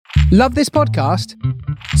Love this podcast?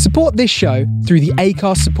 Support this show through the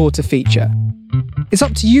Acast supporter feature. It's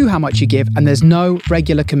up to you how much you give, and there's no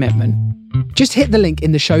regular commitment. Just hit the link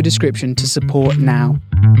in the show description to support now.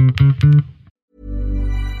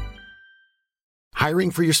 Hiring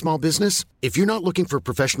for your small business? If you're not looking for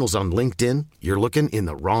professionals on LinkedIn, you're looking in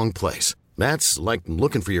the wrong place. That's like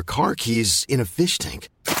looking for your car keys in a fish tank.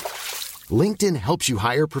 LinkedIn helps you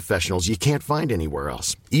hire professionals you can't find anywhere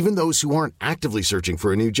else, even those who aren't actively searching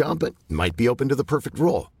for a new job but might be open to the perfect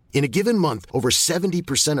role. In a given month, over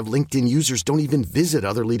 70% of LinkedIn users don't even visit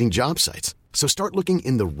other leading job sites. So start looking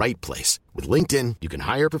in the right place. With LinkedIn, you can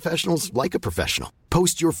hire professionals like a professional.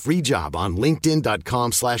 Post your free job on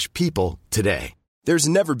linkedin.com/people today. There's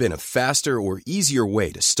never been a faster or easier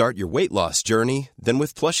way to start your weight loss journey than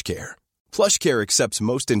with PlushCare. PlushCare accepts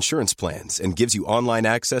most insurance plans and gives you online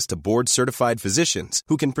access to board-certified physicians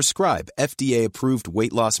who can prescribe FDA-approved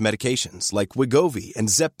weight loss medications like Wegovy and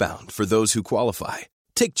Zepbound for those who qualify.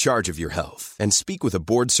 Take charge of your health and speak with a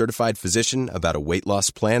board-certified physician about a weight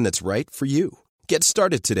loss plan that's right for you. Get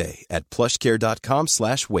started today at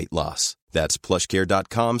plushcare.com/weight loss. That's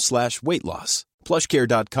plushcare.com/weight loss.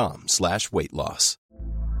 plushcare.com/weight loss.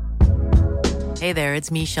 Hey there, it's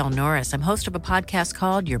Michelle Norris. I'm host of a podcast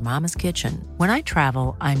called Your Mama's Kitchen. When I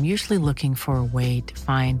travel, I'm usually looking for a way to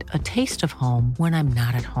find a taste of home when I'm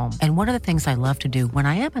not at home. And one of the things I love to do when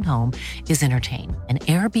I am at home is entertain. And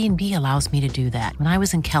Airbnb allows me to do that. When I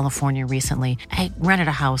was in California recently, I rented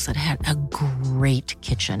a house that had a great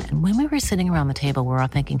kitchen. And when we were sitting around the table, we're all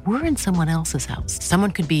thinking, we're in someone else's house. Someone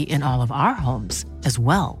could be in all of our homes as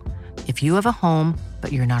well. If you have a home,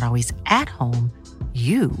 but you're not always at home,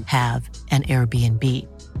 you have an Airbnb.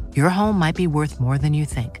 Your home might be worth more than you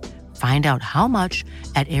think. Find out how much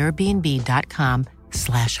at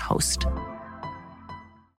airbnb.com/host.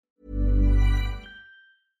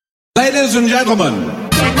 Ladies and gentlemen,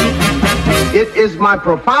 it is my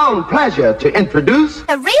profound pleasure to introduce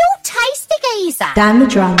a real tasty geezer, Dan the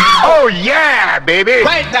Drum. Oh yeah, baby!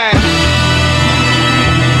 right there.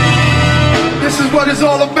 This is what it's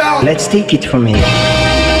all about. Let's take it from here.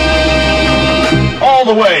 All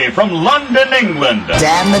the way from London, England.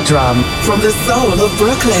 Dan the Drum. From the soul of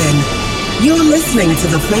Brooklyn. You're listening to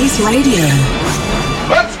The Face Radio.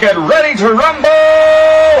 Let's get ready to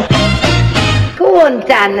rumble! Go on,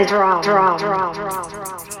 Dan the Drum.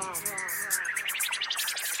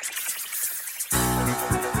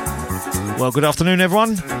 Well, good afternoon,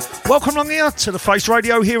 everyone. Welcome along here to The Face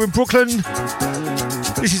Radio here in Brooklyn.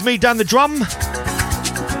 This is me, Dan the Drum.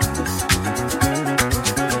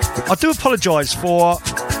 I do apologise for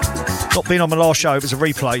not being on my last show. It was a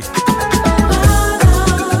replay.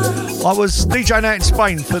 I was DJing out in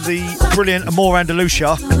Spain for the brilliant Amor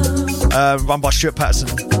Andalusia, run by Stuart Patterson.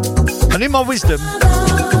 And in my wisdom,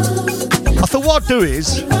 I thought what I'd do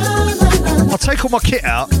is I'll take all my kit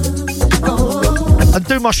out and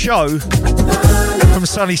do my show from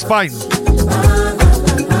sunny Spain.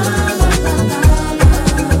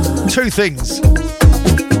 Two things.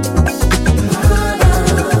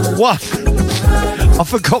 One, I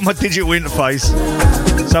forgot my digital interface,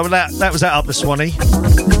 so that was out up the Swanee.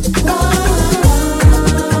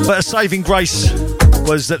 But a saving grace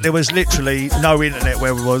was that there was literally no internet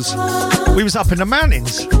where we was. We was up in the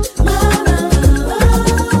mountains.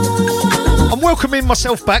 I'm welcoming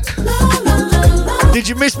myself back. Did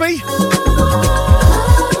you miss me?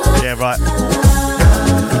 Yeah, right.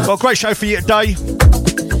 Got a great show for you today.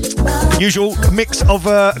 Usual mix of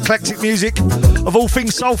eclectic music, of all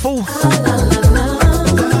things soulful.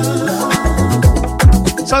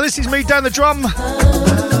 So this is me, Dan the Drum,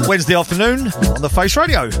 Wednesday afternoon on The Face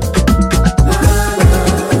Radio.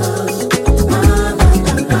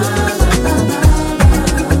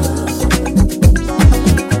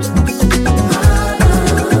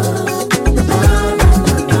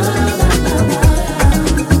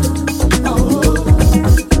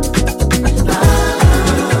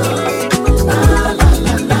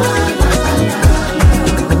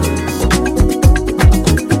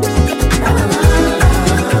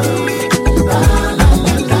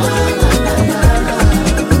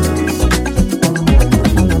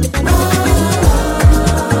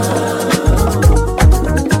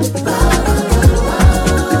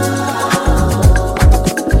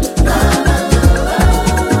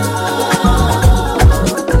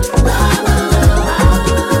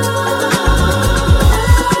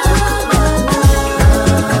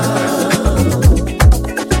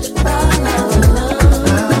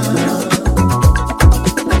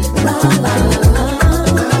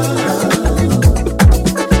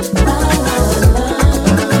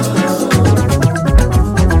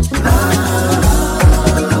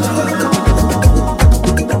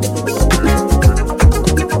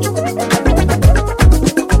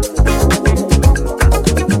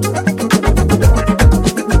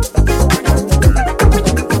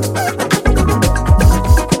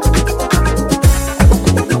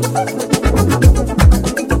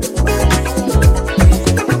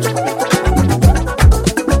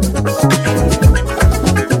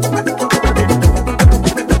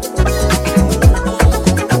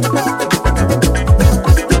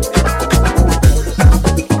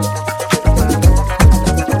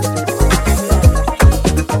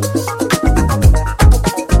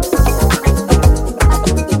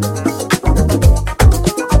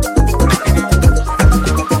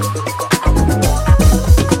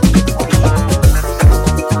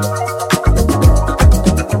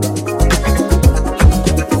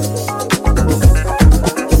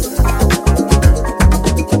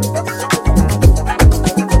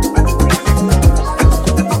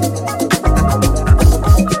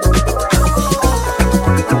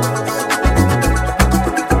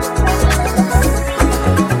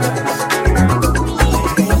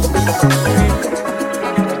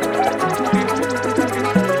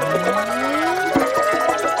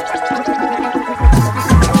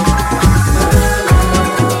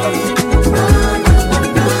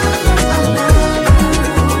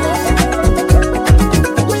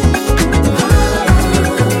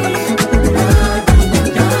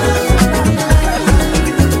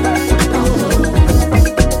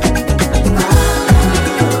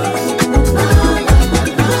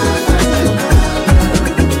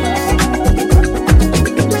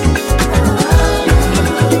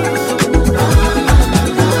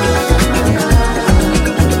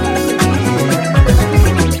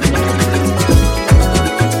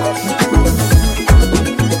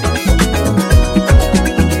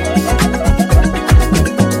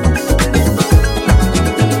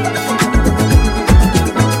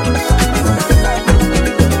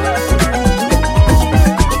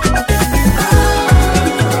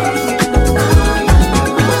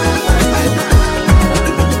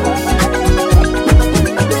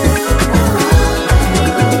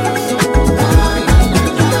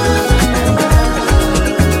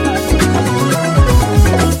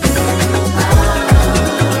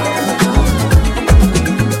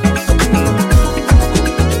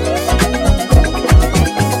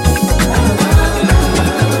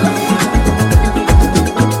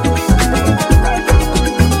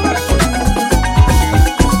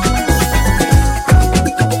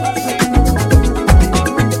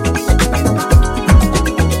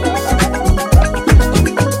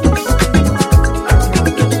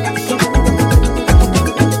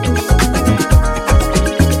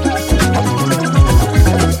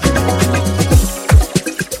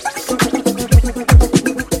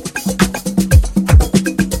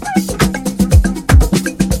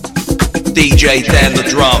 DJ Dan the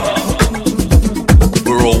drummer.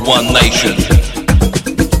 We're all one nation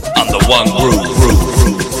under one groove.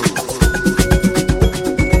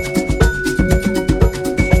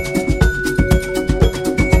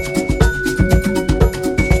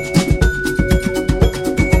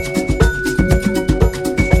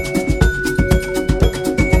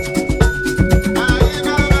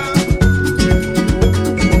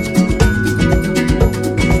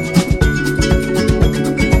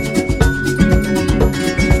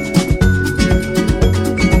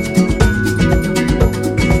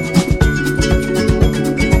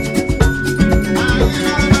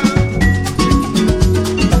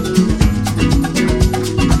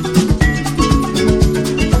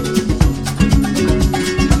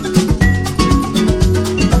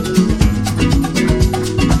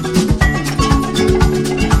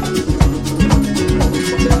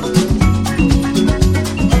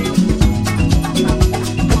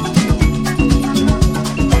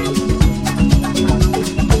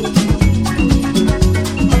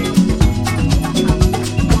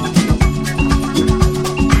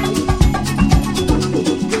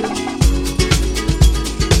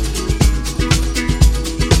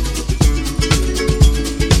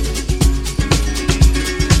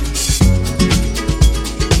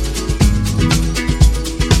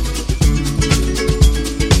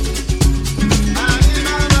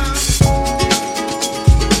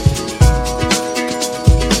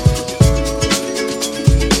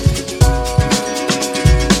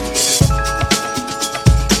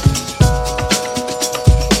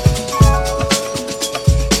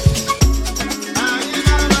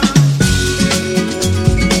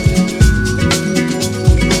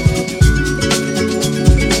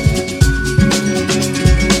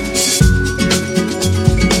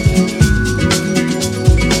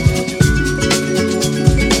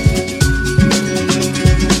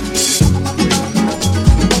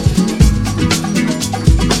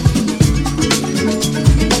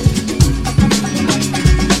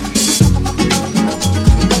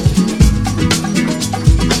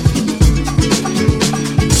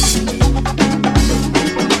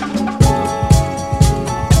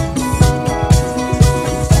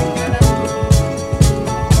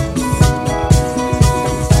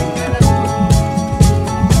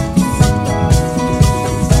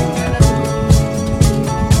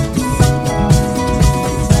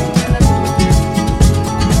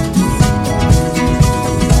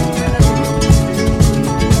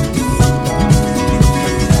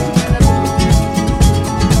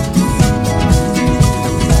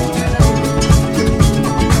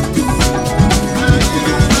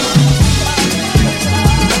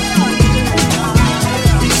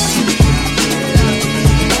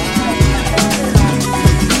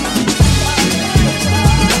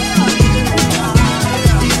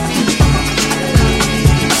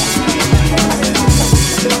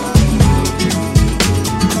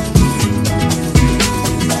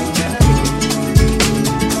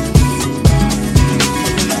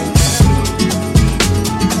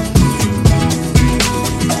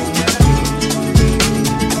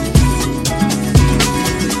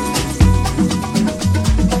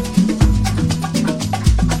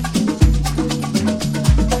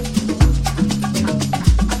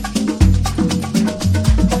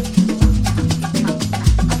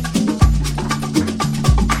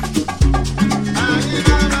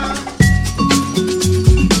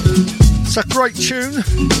 a great tune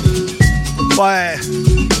by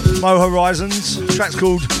Mo Horizons. The track's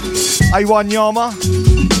called A1 Yama,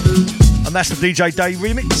 and that's the DJ Day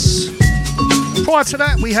remix. Prior to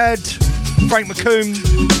that, we had Frank McComb,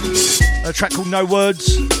 a track called No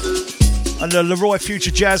Words, and the Leroy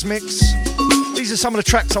Future Jazz mix. These are some of the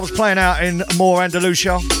tracks I was playing out in Amor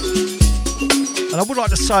Andalusia. And I would like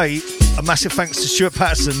to say a massive thanks to Stuart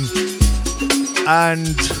Patterson and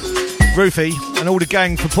Rufy and all the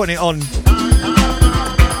gang for putting it on.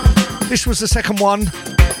 This was the second one,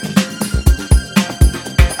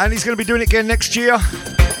 and he's going to be doing it again next year.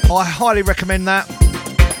 I highly recommend that.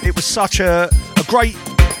 It was such a great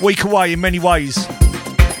week away in many ways.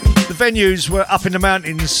 The venues were up in the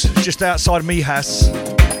mountains just outside of Mijas,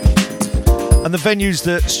 and the venues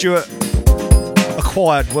that Stuart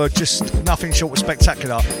acquired were just nothing short of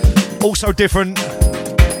spectacular. Also different,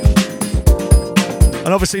 and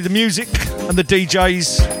obviously the music and the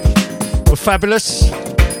DJs were fabulous.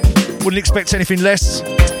 Wouldn't expect anything less.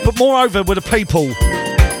 But moreover were the people.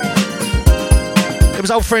 There was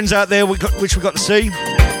old friends out there which we got to see,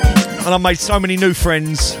 and I made so many new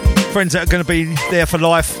friends that are going to be there for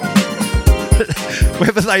life,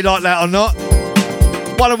 whether they like that or not.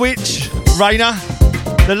 One of which, Raina,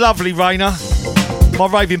 the lovely Raina, my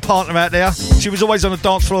raving partner out there. She was always on the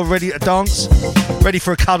dance floor ready to dance, ready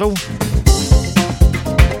for a cuddle.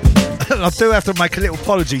 And I do have to make a little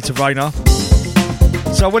apology to Raina.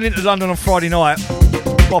 So I went into London on Friday night,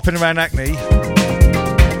 bopping around Hackney,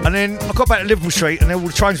 and then I got back to Liverpool Street and all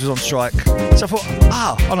the trains was on strike. So I thought,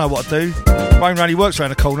 I know what to do. Raina only works around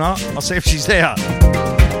the corner, I'll see if she's there.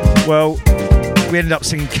 Well, we ended up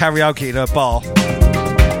singing karaoke in her bar,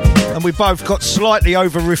 and we both got slightly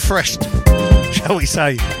over-refreshed, shall we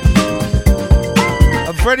say.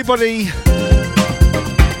 And for anybody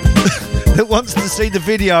that wants to see the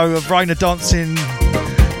video of Raina dancing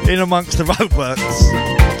in amongst the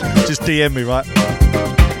roadworks, just DM me, right?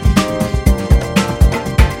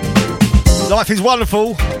 Life is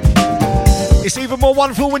wonderful. It's even more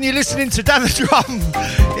wonderful when you're listening to Dan the Drum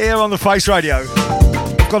here on the Face Radio.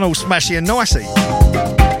 I've gone all smashy and nicey.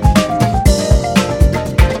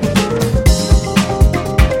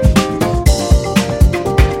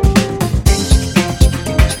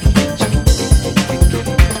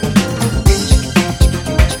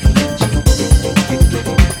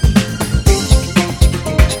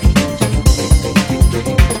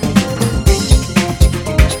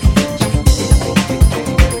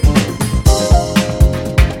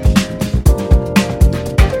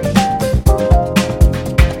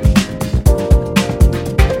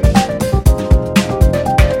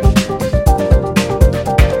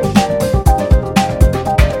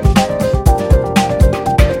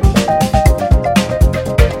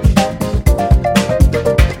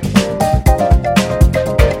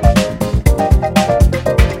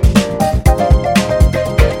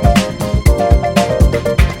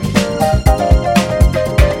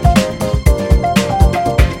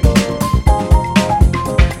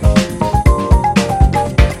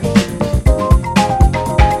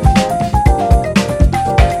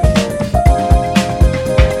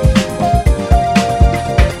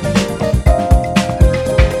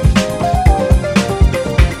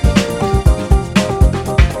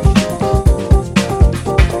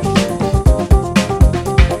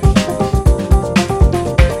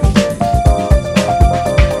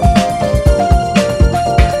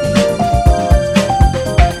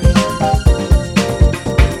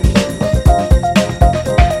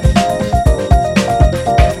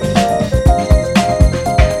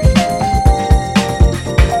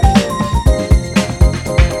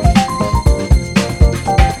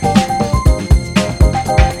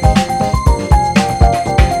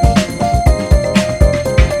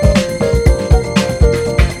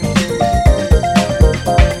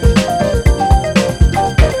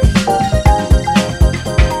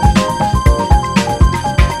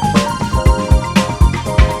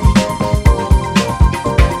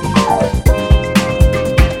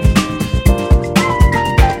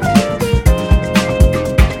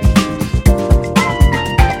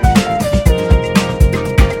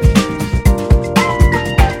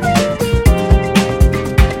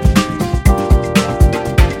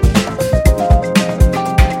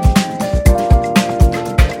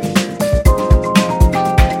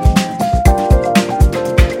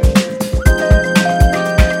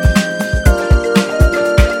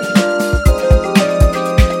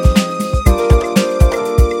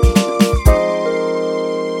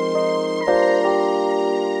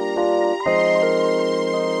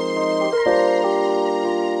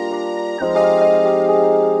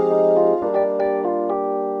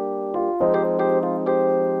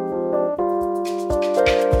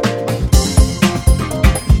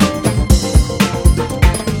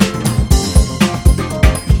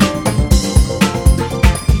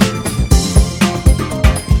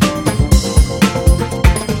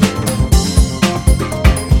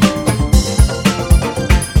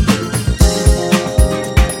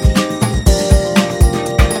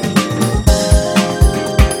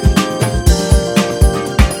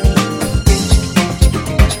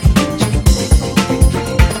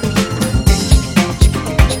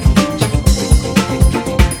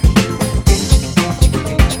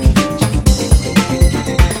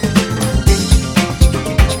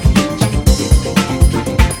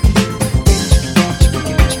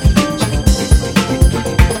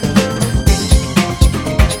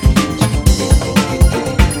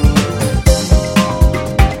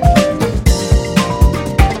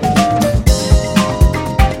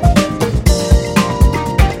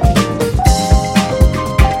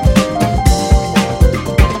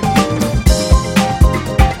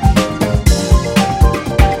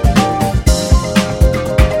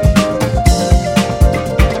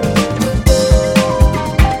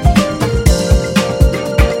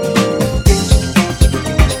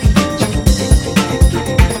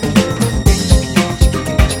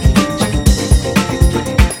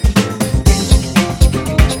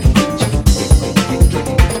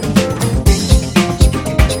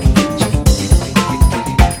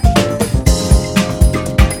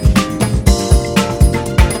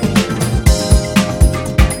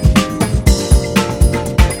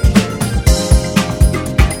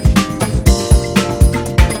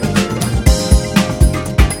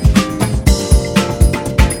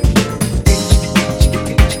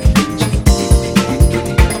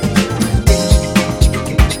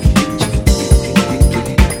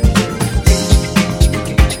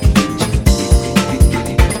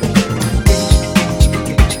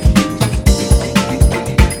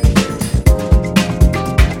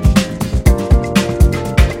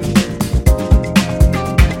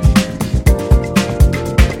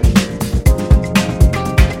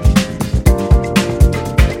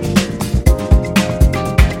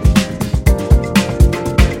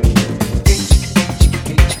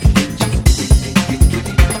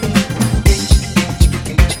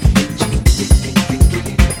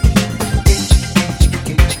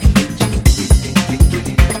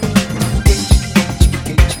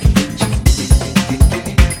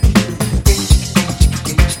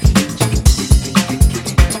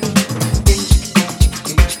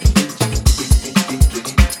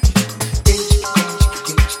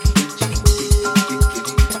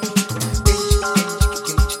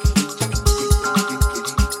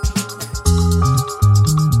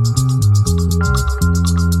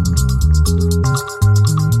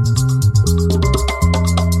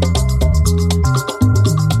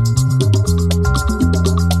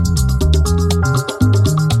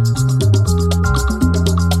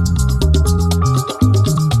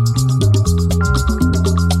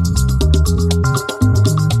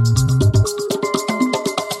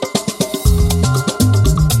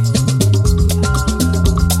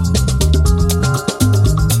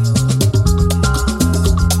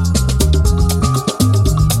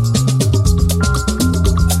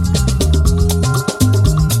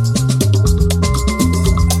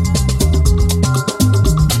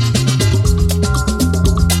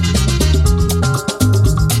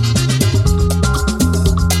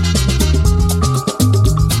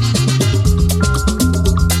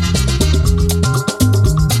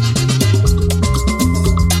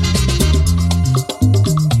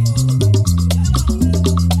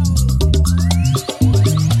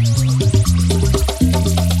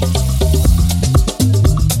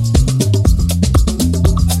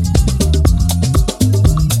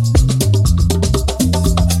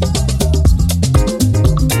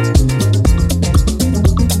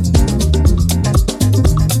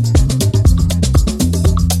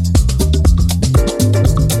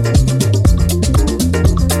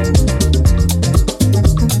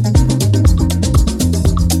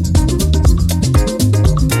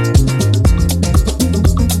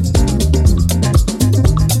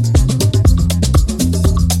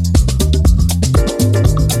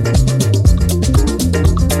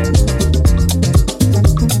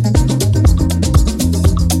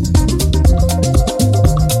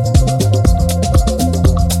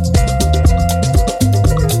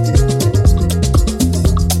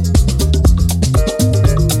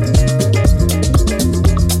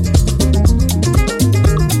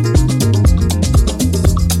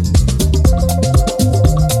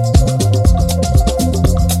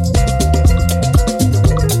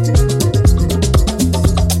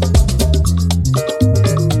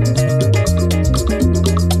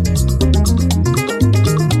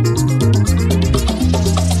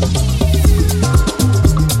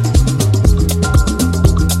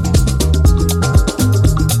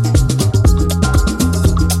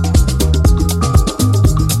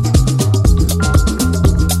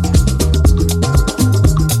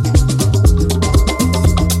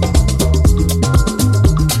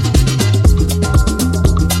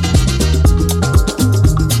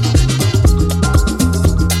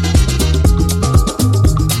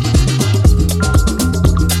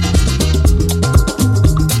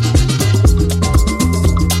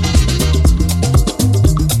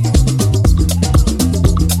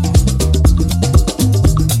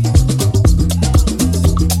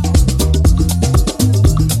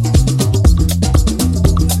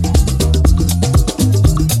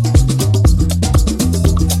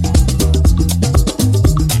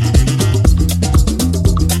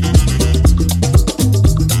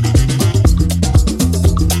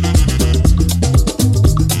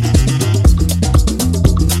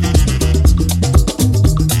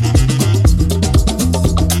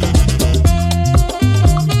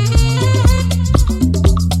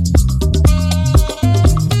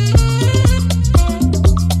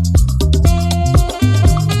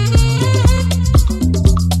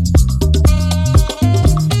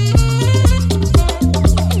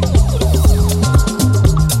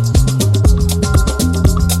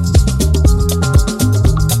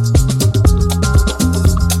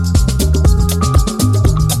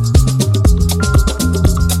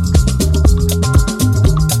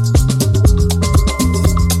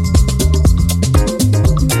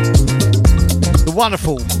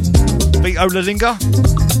 wonderful Vito Lalinga,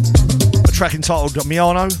 a track entitled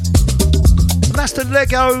Miano. And that's the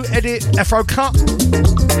Lego Edit Afro Cut.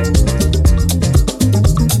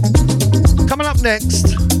 Coming up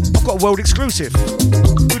next, I've got a world exclusive.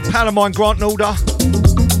 Good pal of mine, Grant Nalder,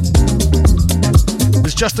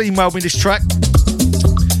 has just emailed me this track.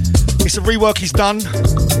 It's a rework he's done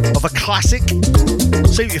of a classic.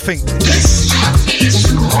 See what you think.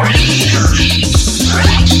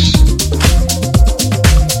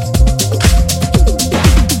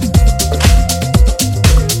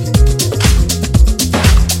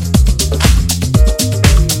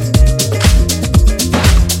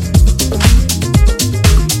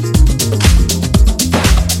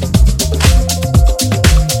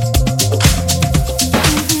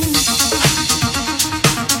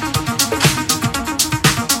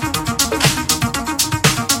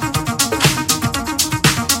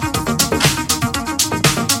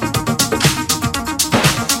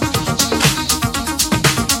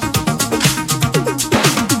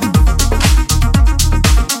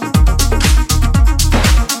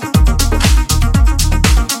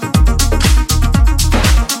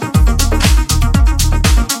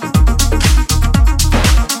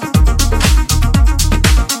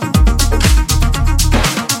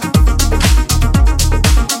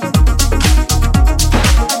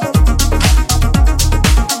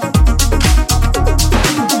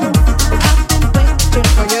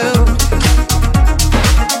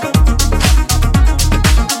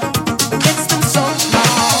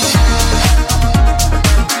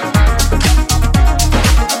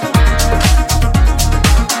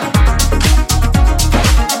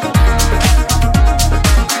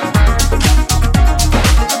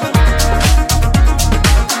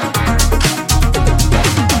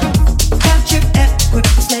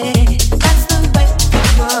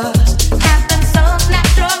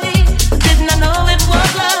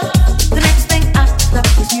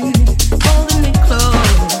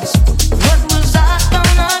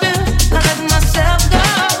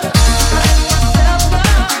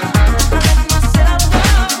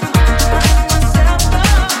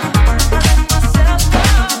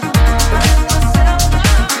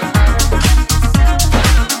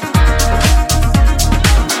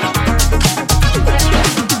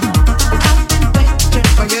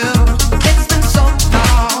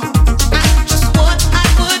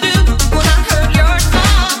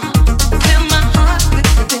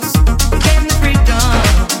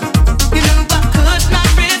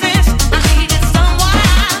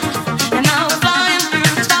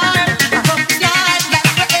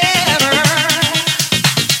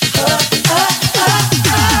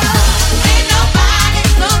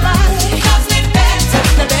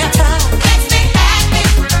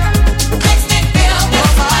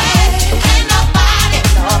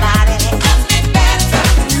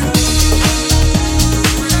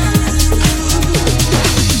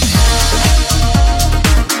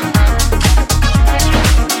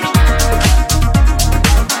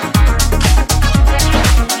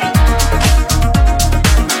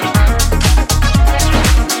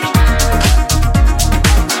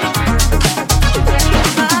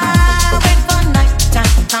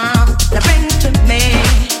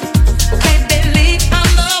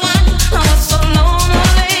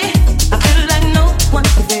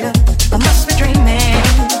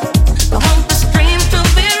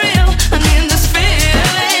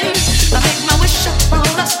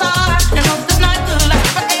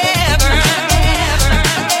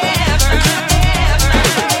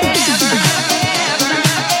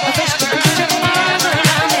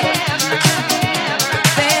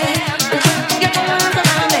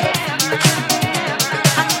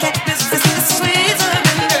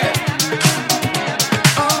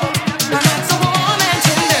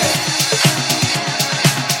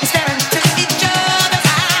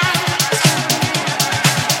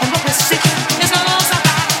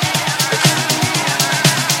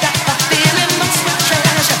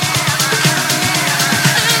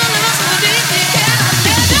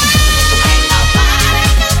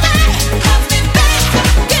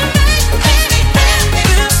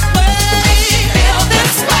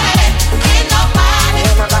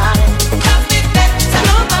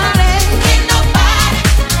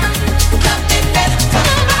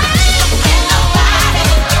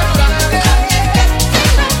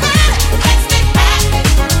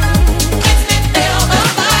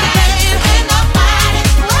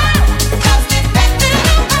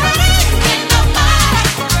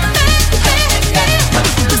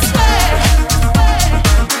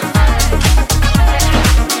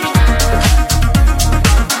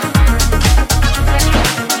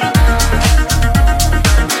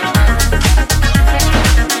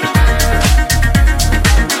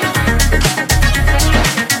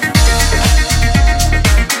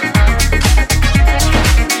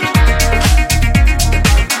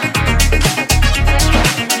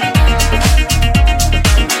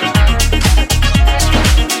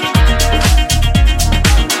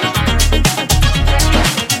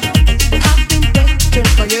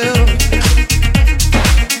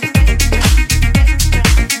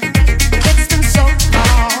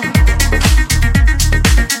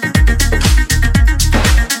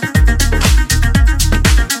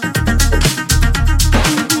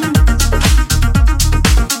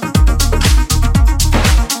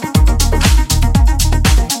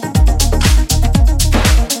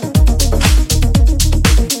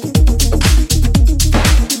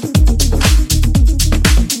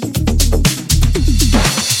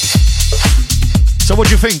 So what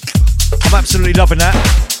do you think? I'm absolutely loving that.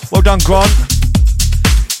 Well done, Grant.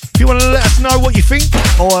 If you want to let us know what you think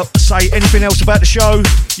or say anything else about the show,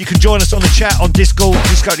 you can join us on the chat on Discord.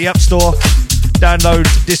 Just go to the App Store, download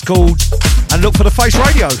Discord and look for The Face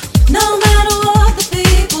Radio. No matter what the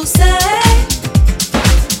people say,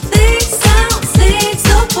 these sounds sings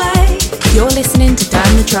away. You're listening to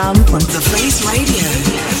Dan the Drum on The Face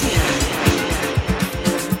Radio.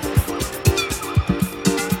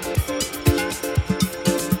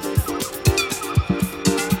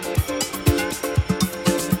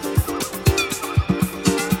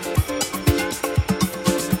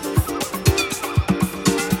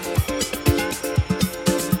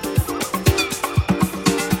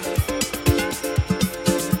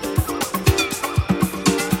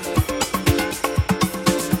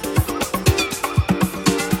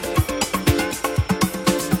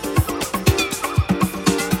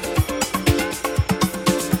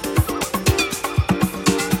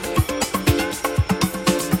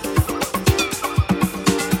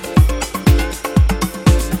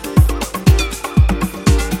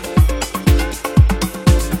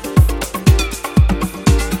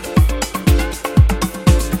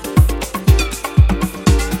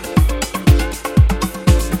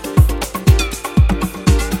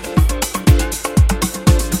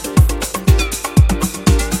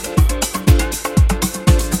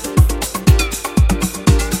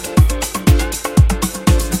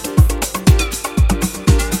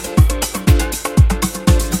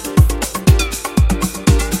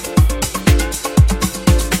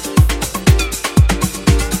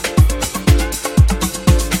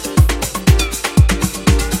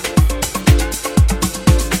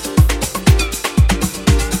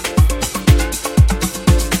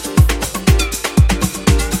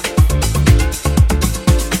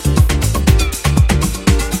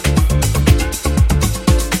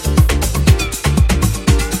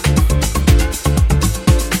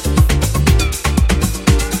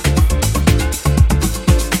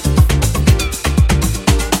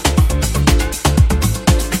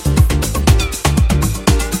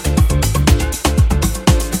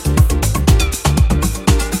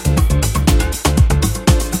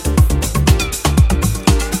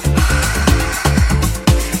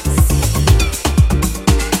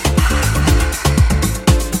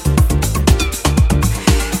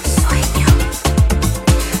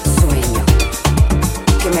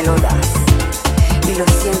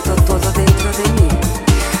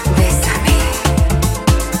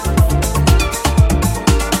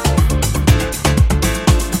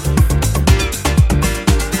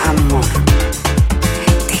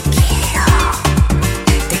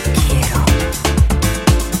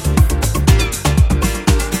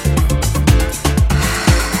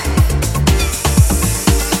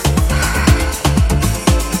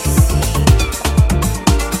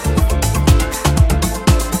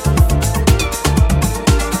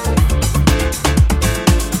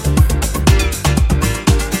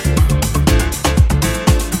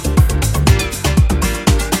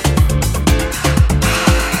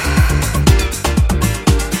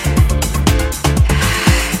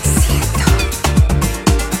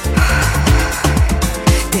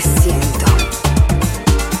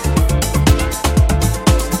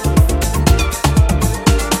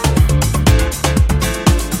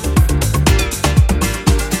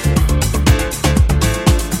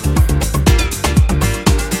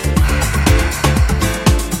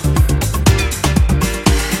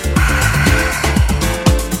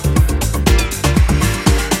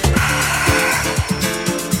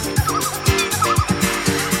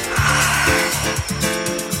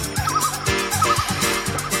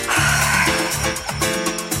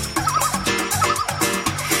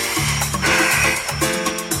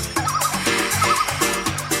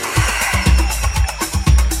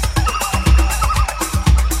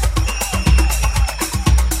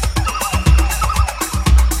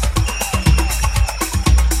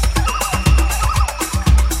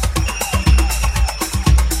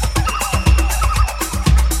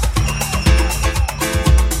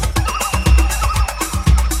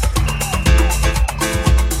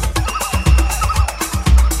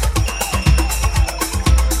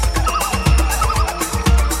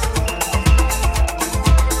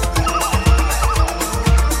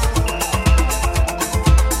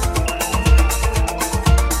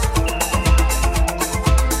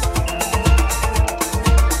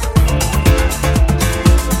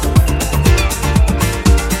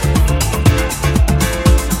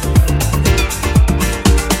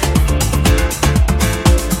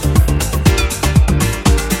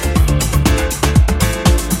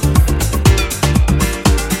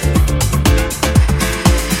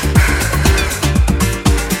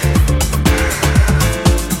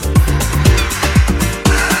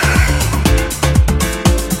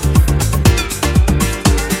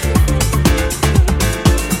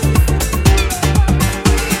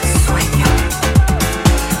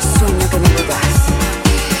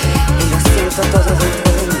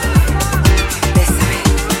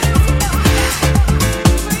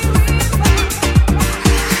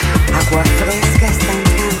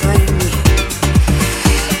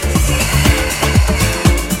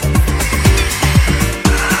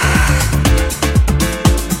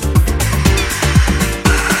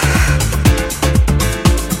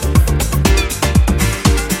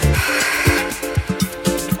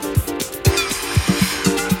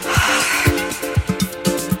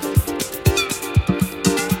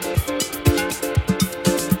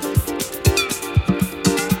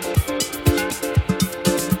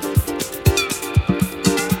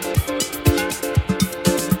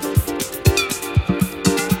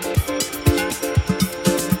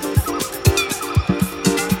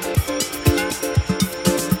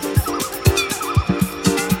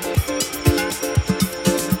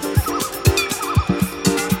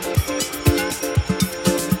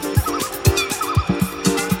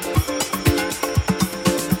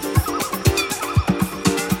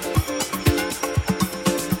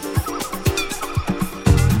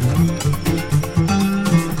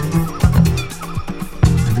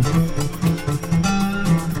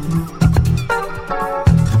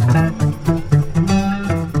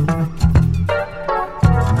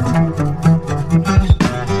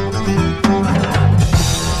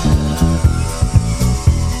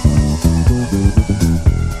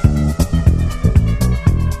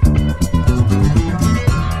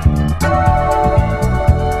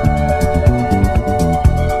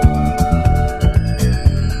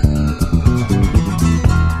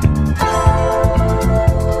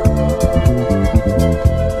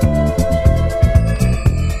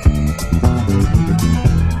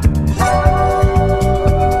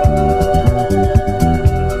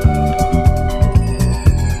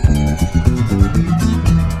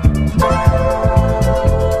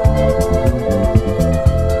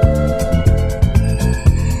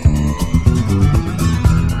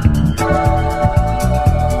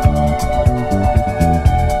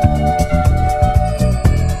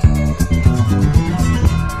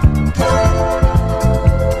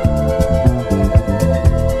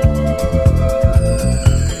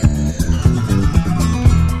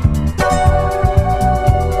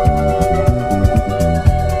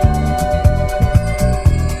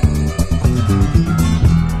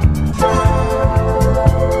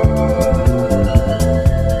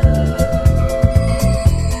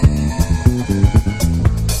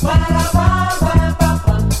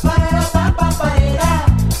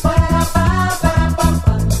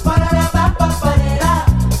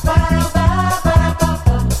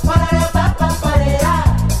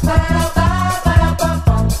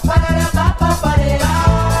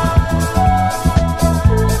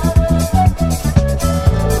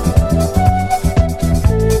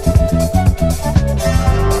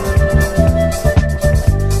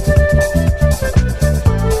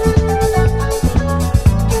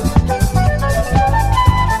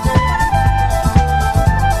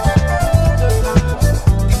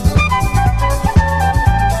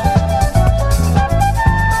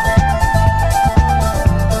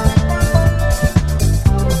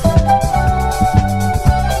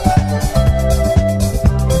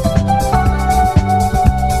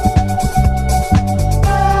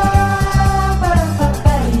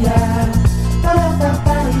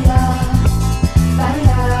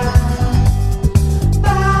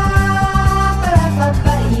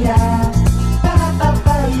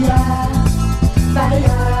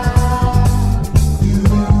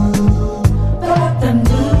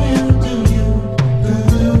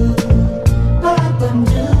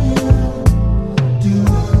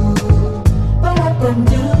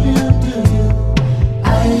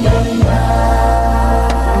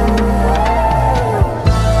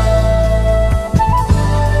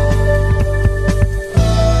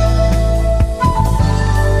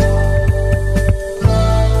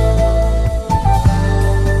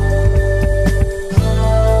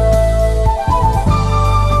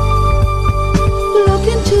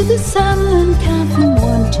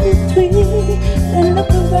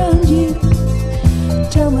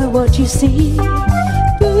 what you see?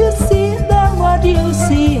 Do you see then what you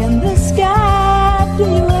see in the sky? Do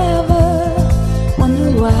you ever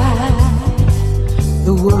wonder why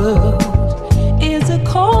the world is a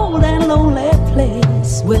cold and lonely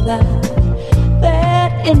place without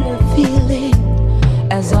that inner feeling?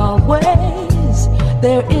 As always,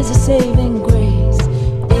 there is a saving grace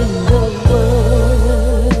in the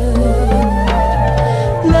world.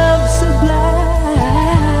 Love sublime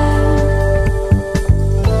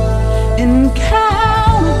incalculable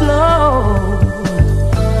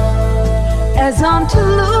as on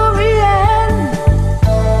Tellurian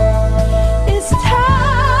is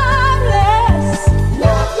timeless.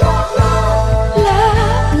 Love, love, love,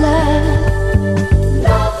 love, love.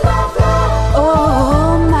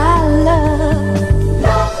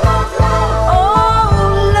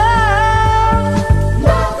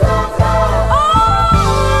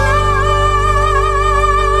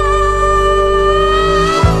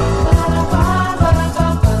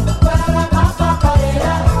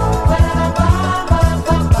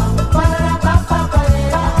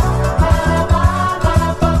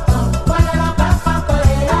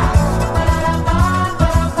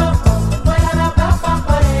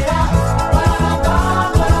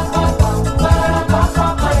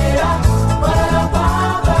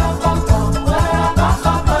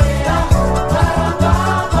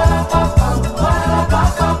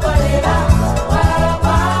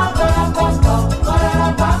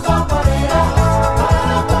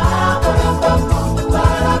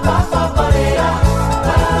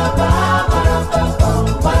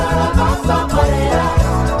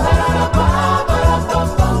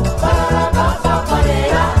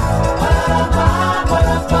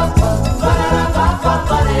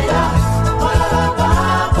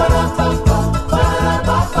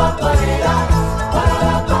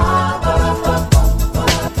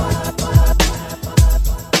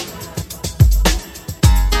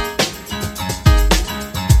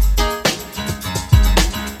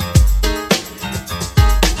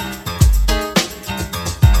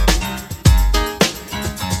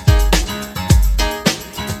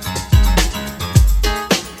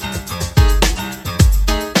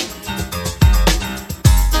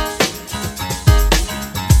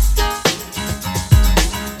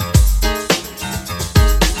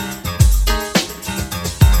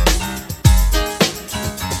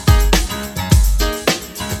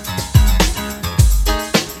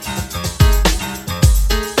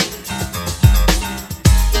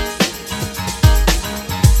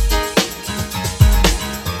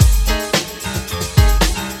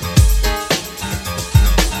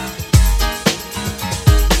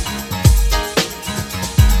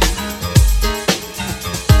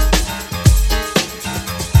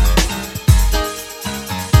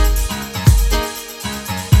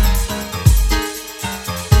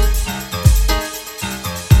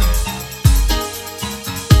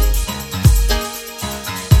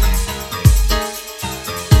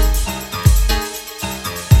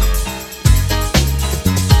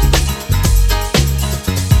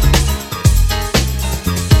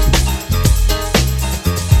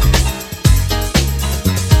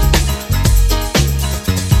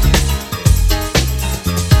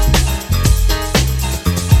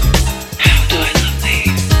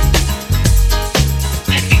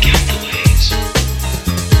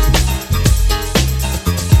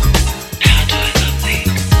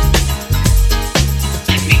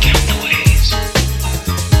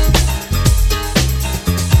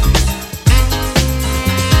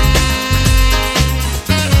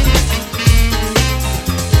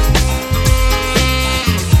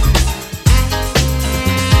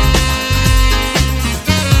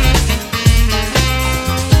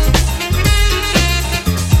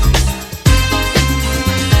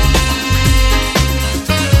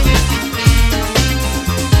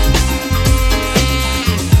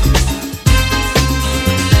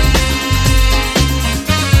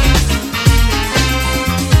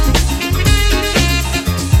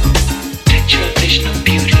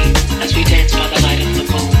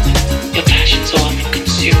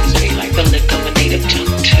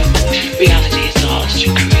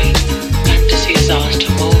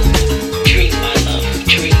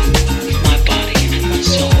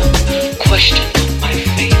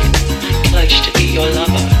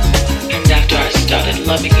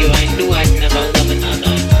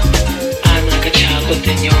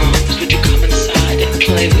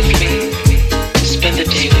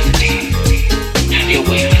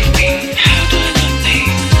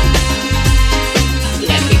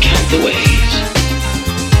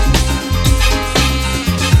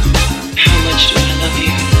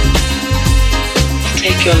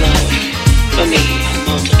 Take your love for me and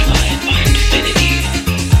multiply.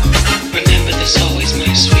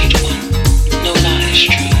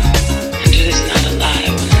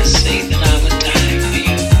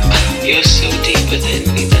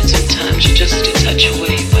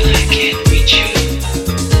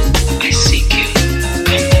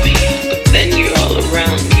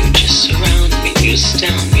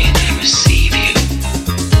 astound me and I receive you,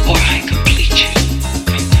 or I complete you.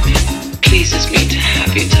 Come to me. Pleases me to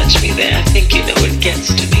have you touch me there. I think you know it gets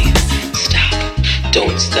to me. Stop.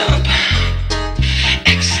 Don't stop.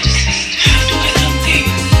 Ecstasy. How do I love thee?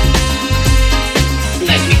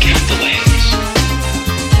 Let me count the ways.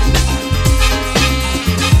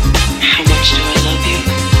 How much do I love you?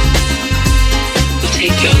 We'll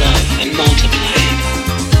take your love and multiply it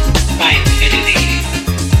by infinity.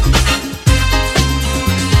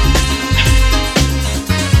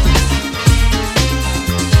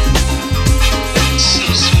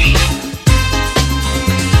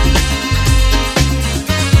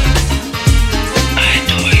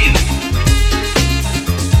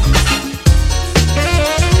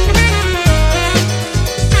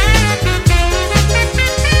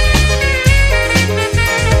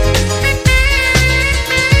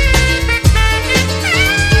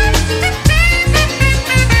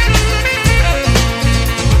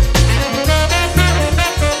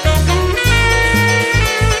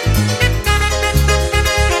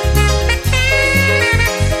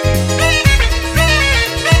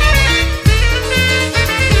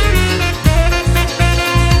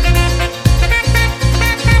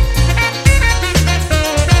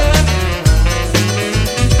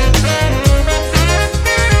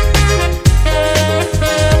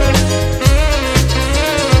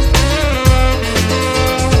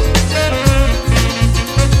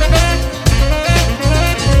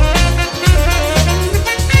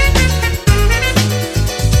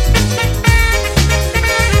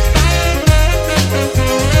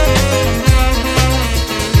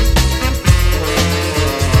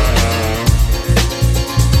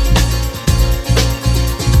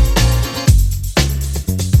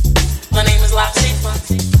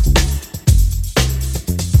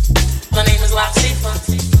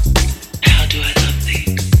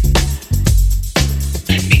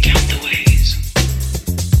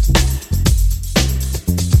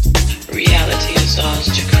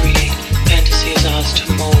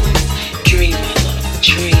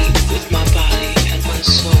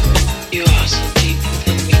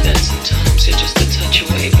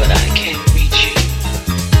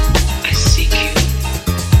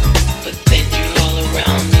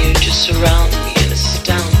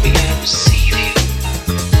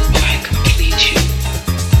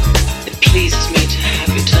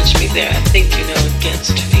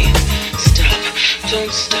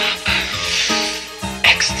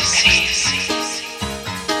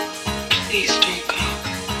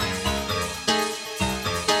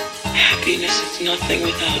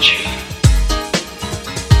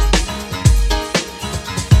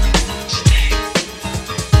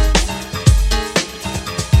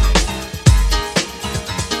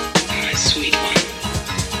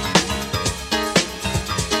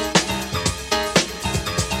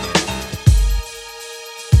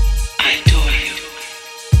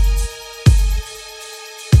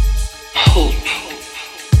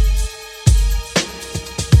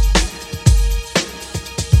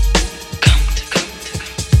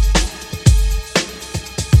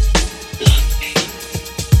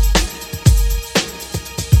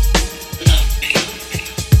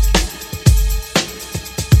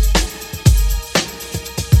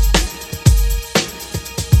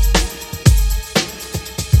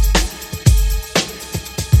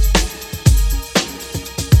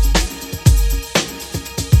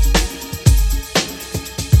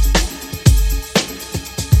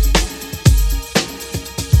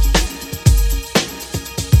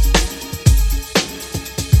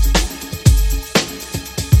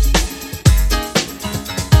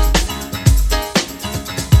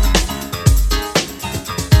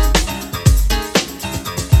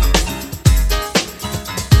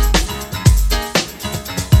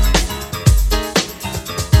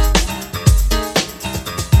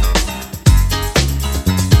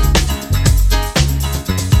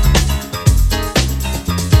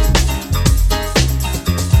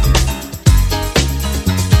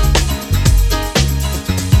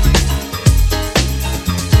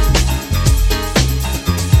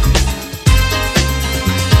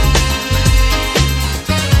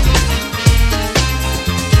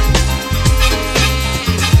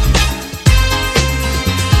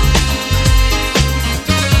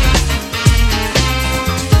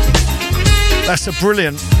 That's a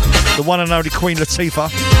brilliant, the one and only Queen Latifah.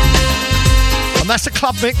 And that's a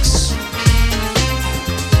club mix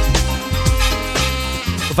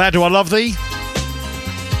of How Do I Love Thee.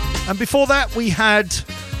 And before that we had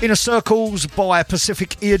Inner Circles by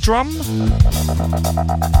Pacific Eardrum.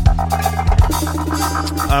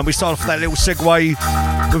 And we started off that little segue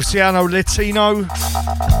with Ciano Latino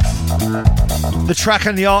the track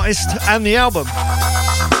and the artist and the album.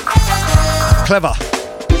 Clever.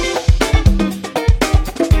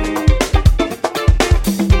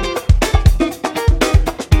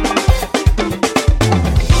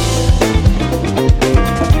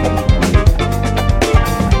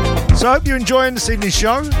 So I hope you're enjoying this evening's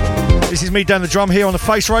show. This is me, Dan the Drum, here on the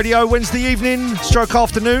Face Radio, Wednesday evening, stroke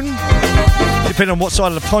afternoon, depending on what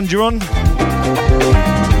side of the pond you're on.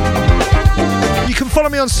 You can follow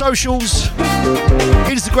me on socials.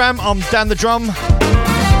 Instagram, I'm Dan the Drum.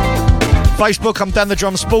 Facebook, I'm Dan the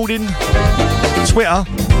Drum Spalding. Twitter,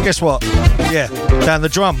 guess what? Yeah, Dan the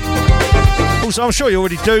Drum. Also, I'm sure you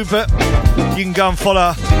already do, but you can go and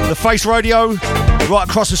follow the Face Radio right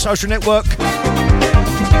across the social network.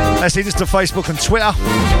 That's Insta, Facebook and Twitter.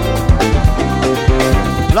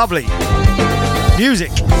 Lovely.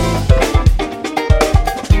 Music.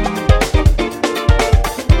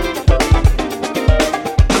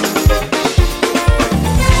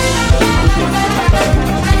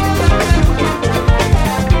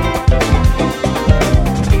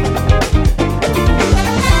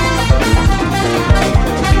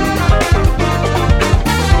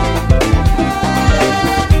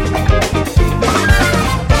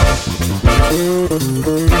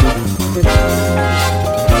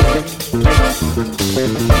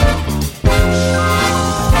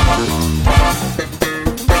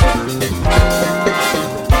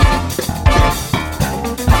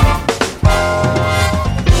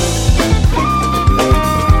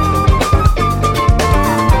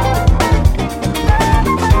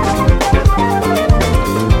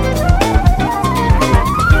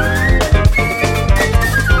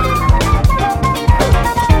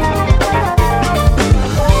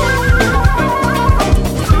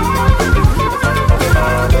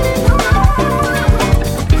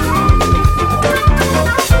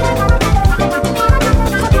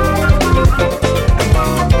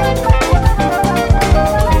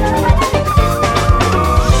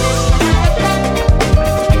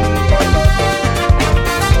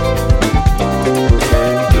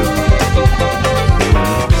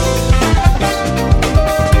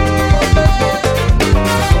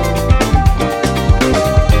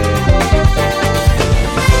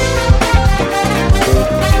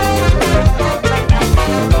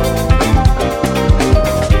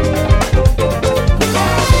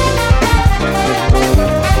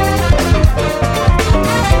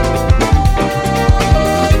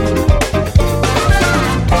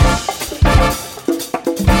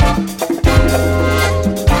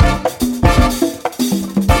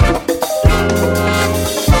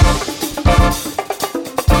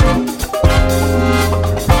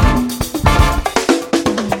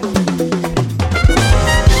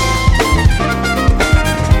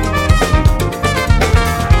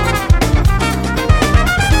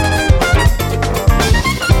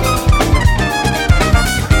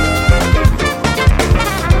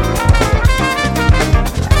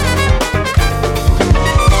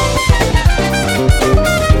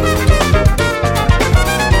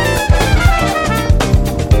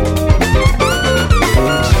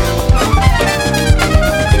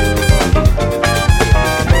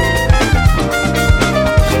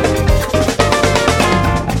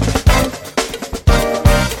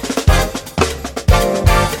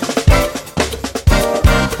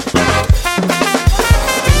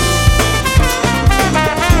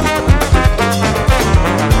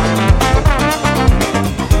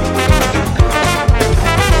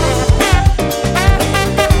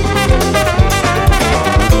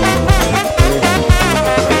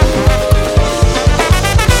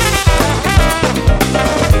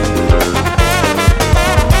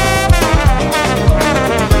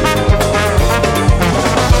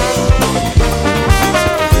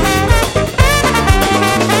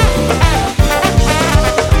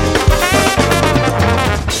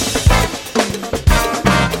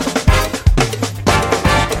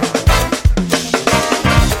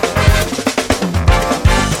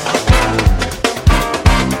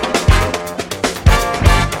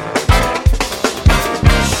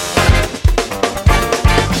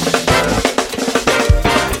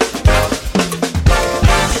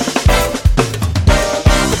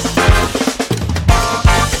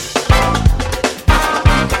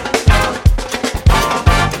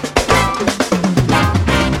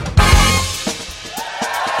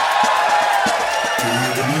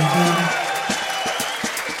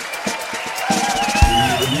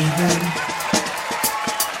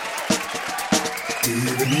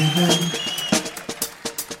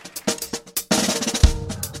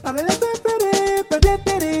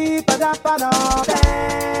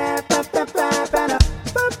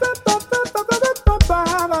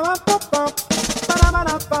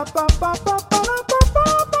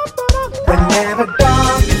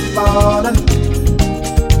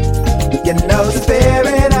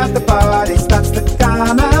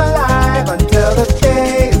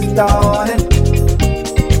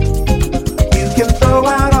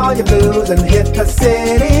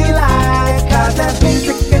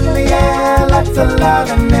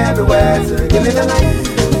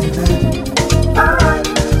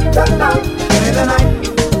 the night.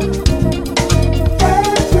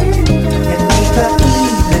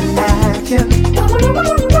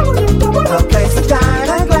 A place to dine,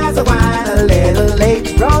 a glass of wine, a little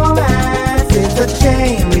late romance. It's a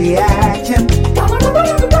chain reaction.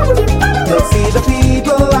 You'll see the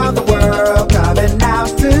people of the world coming out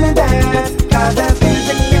to dance. 'Cause there's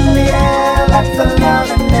music in the air, lots of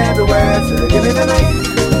loving everywhere. So give me the night.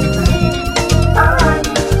 Alright,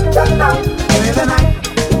 give me the night.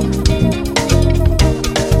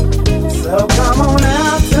 So come on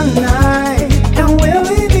out tonight, and we'll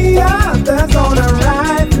leave the others on a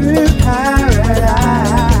ride through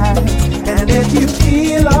paradise. And if you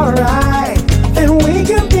feel alright, then we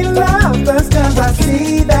can be lovers. 'Cause I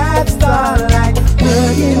see that starlight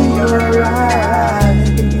look in your eyes.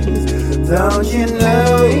 Don't you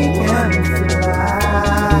know you can fly?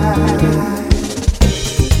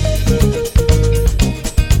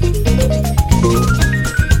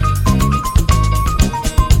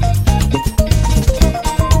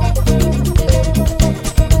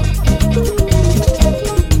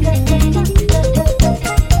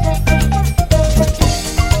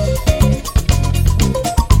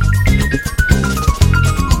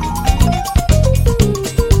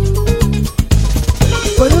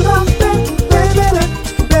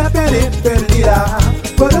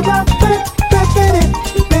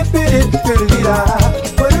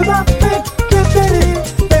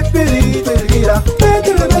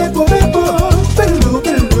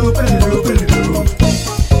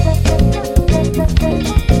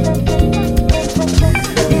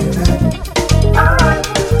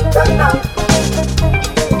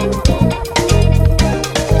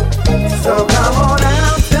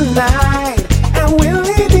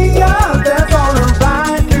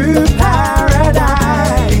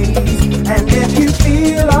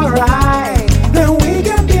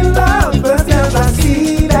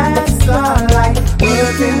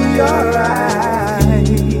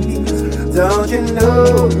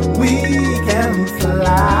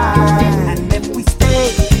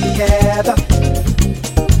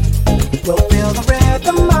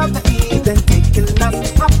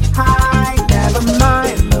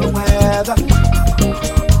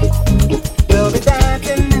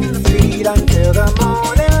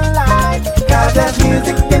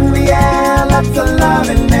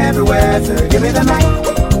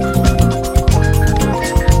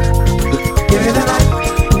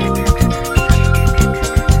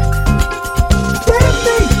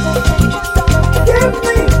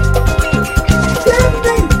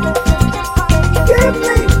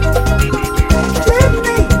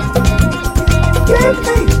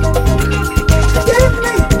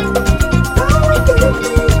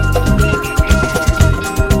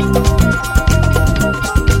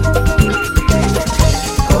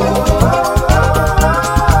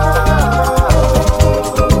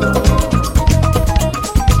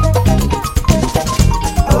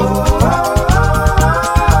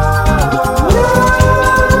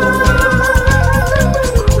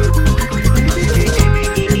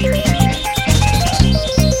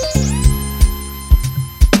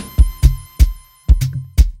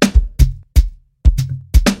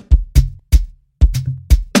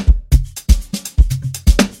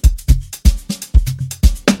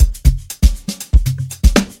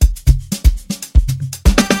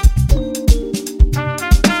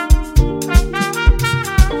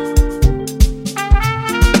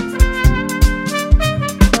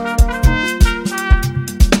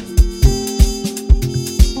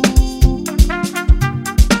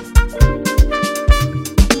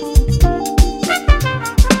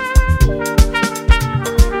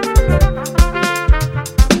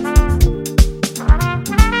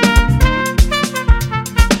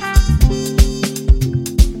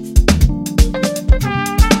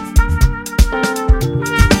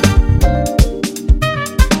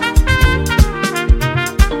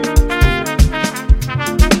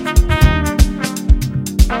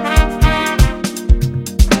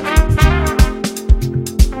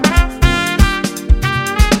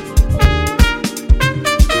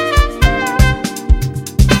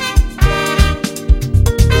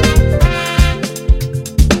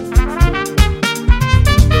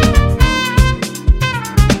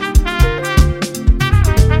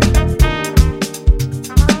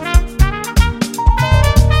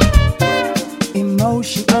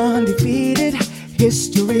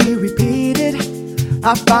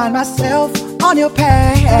 I find myself on your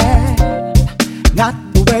path. Not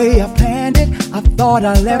the way I planned it. I thought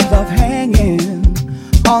I left love hanging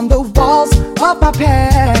on the walls of my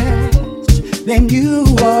past. Then you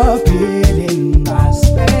appeared in my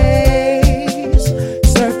space,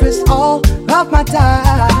 surfaced all of my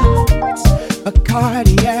doubts. a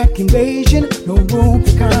cardiac invasion, no room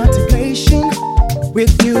for contemplation.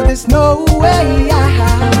 With you, there's no way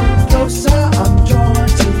out. Closer, I'm drawn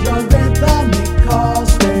to your rhythmic call,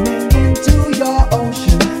 swimming into your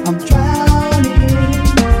ocean. I'm drowning.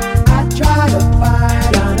 I try to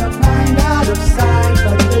fight out of mind, out of sight,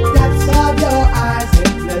 but the depths of your eyes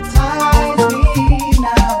hypnotize me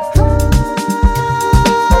now.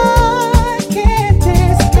 I can't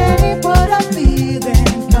escape what I'm feeling,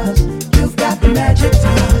 'cause you've got the magic touch.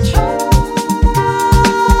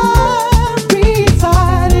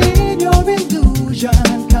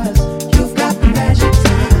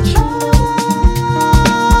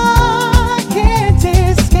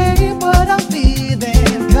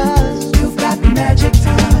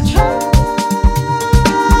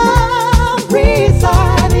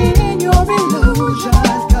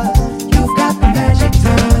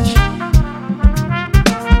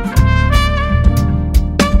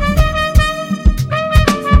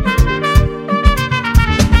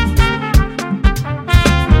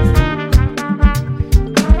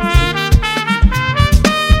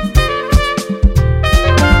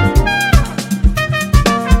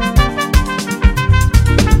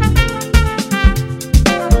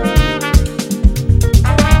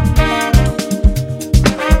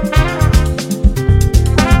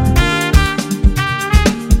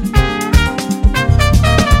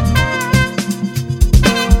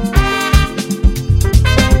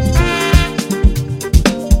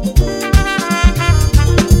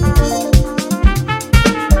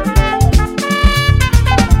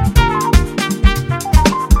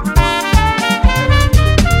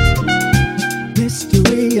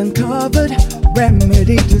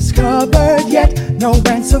 Remedy discovered, yet no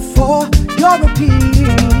answer for your appeal.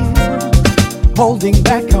 Holding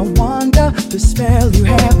back, I wonder the spell you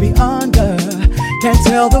have me under. Can't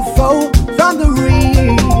tell the faux from the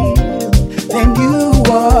real. Then you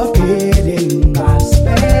appeared in my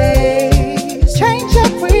space. Change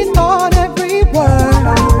every thought, every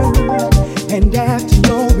word. And after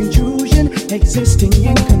your intrusion, existing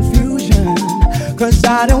in confusion. 'Cause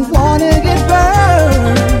I don't wanna get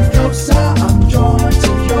burned. Closer, I'm drawn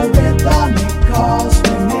to your rhythmic call,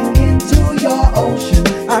 swimming into your ocean.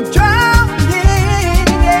 I'm drowning,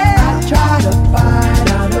 yeah. I try to fight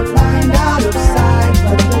out of mind, out of sight,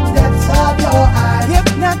 but the depths of your eyes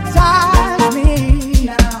hypnotize me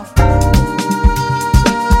now.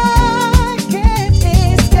 I can't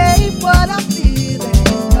escape what I'm feeling,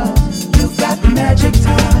 'cause you've got the magic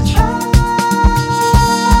touch.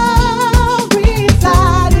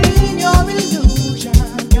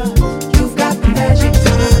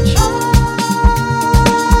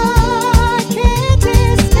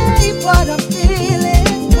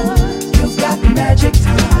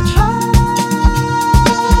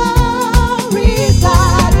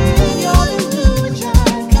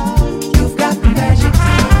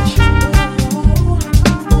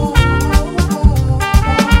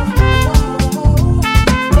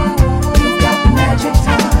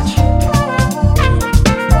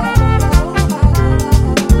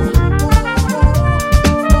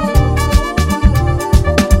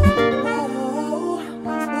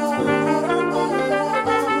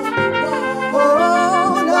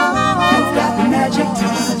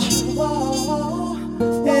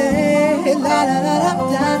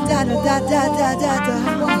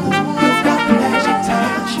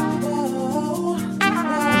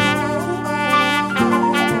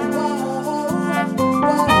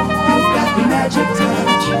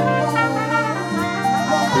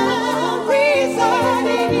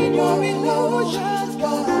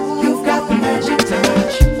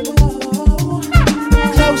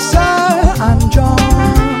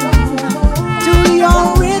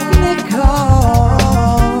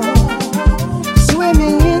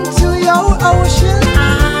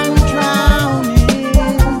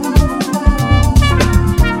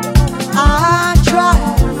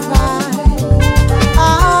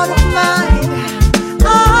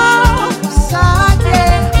 don't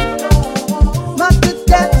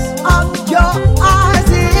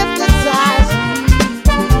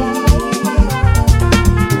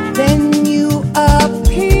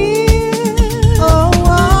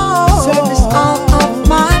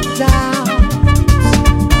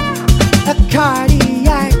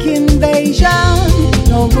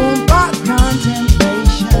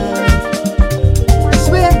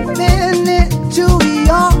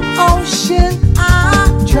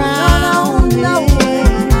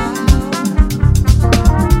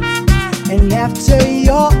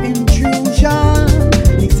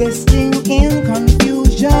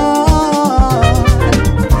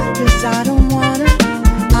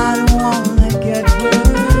wanna get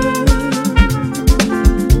burned.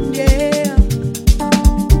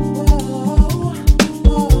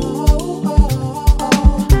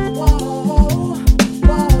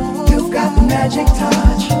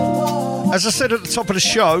 as I said at the top of the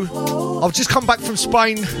show, I've just come back from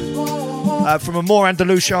Spain, from Amor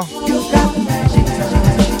Andalusia,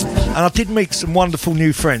 and I did meet some wonderful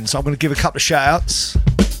new friends. I'm going to give a couple of shout outs.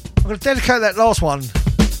 I'm going to dedicate that last one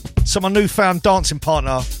to my newfound dancing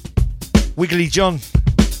partner, Wiggly John.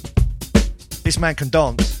 This man can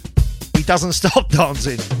dance. He doesn't stop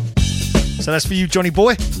dancing. So that's for you, Johnny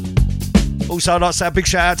boy. Also, I'd like to say a big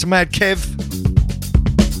shout out to Mad Kev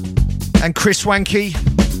and Chris Swanky.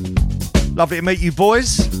 Lovely to meet you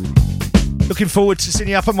boys. Looking forward to seeing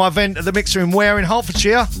you up at my event at the Mixer in Ware in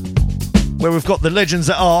Hertfordshire, where we've got the legends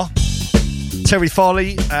that are Terry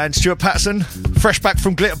Farley and Stuart Patterson, fresh back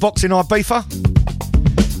from Glitterbox in Ibiza.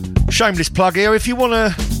 Shameless plug here. If you want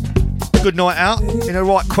a good night out in a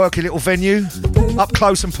right quirky little venue, up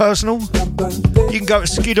close and personal, you can go to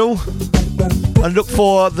Skiddle and look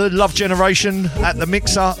for the Love Generation at the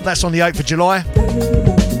Mixer. That's on the 8th of July.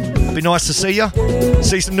 Be nice to see you,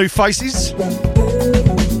 see some new faces.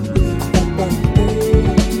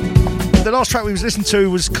 The last track we was listening to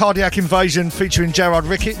was Cardiac Invasion featuring Gerard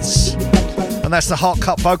Ricketts, and that's the Heart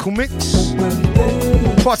Cut vocal mix.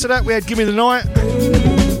 Prior to that we had Gimme the Night.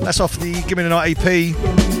 That's off the Gimme the Night EP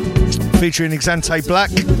featuring Exante Black.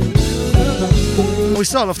 We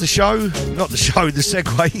start off the segue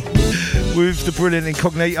with the brilliant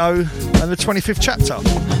Incognito and the 25th chapter.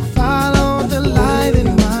 Follow the light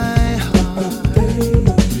in my heart,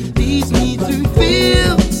 leads me through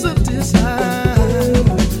fields of desire.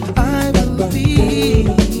 I believe,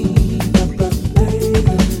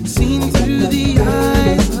 seen through the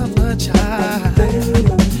eyes of a child,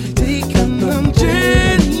 taken on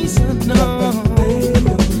journeys unknown.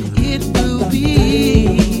 It will be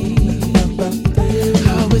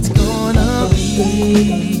how it's gonna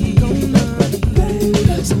be.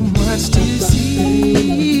 So much to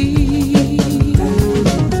see.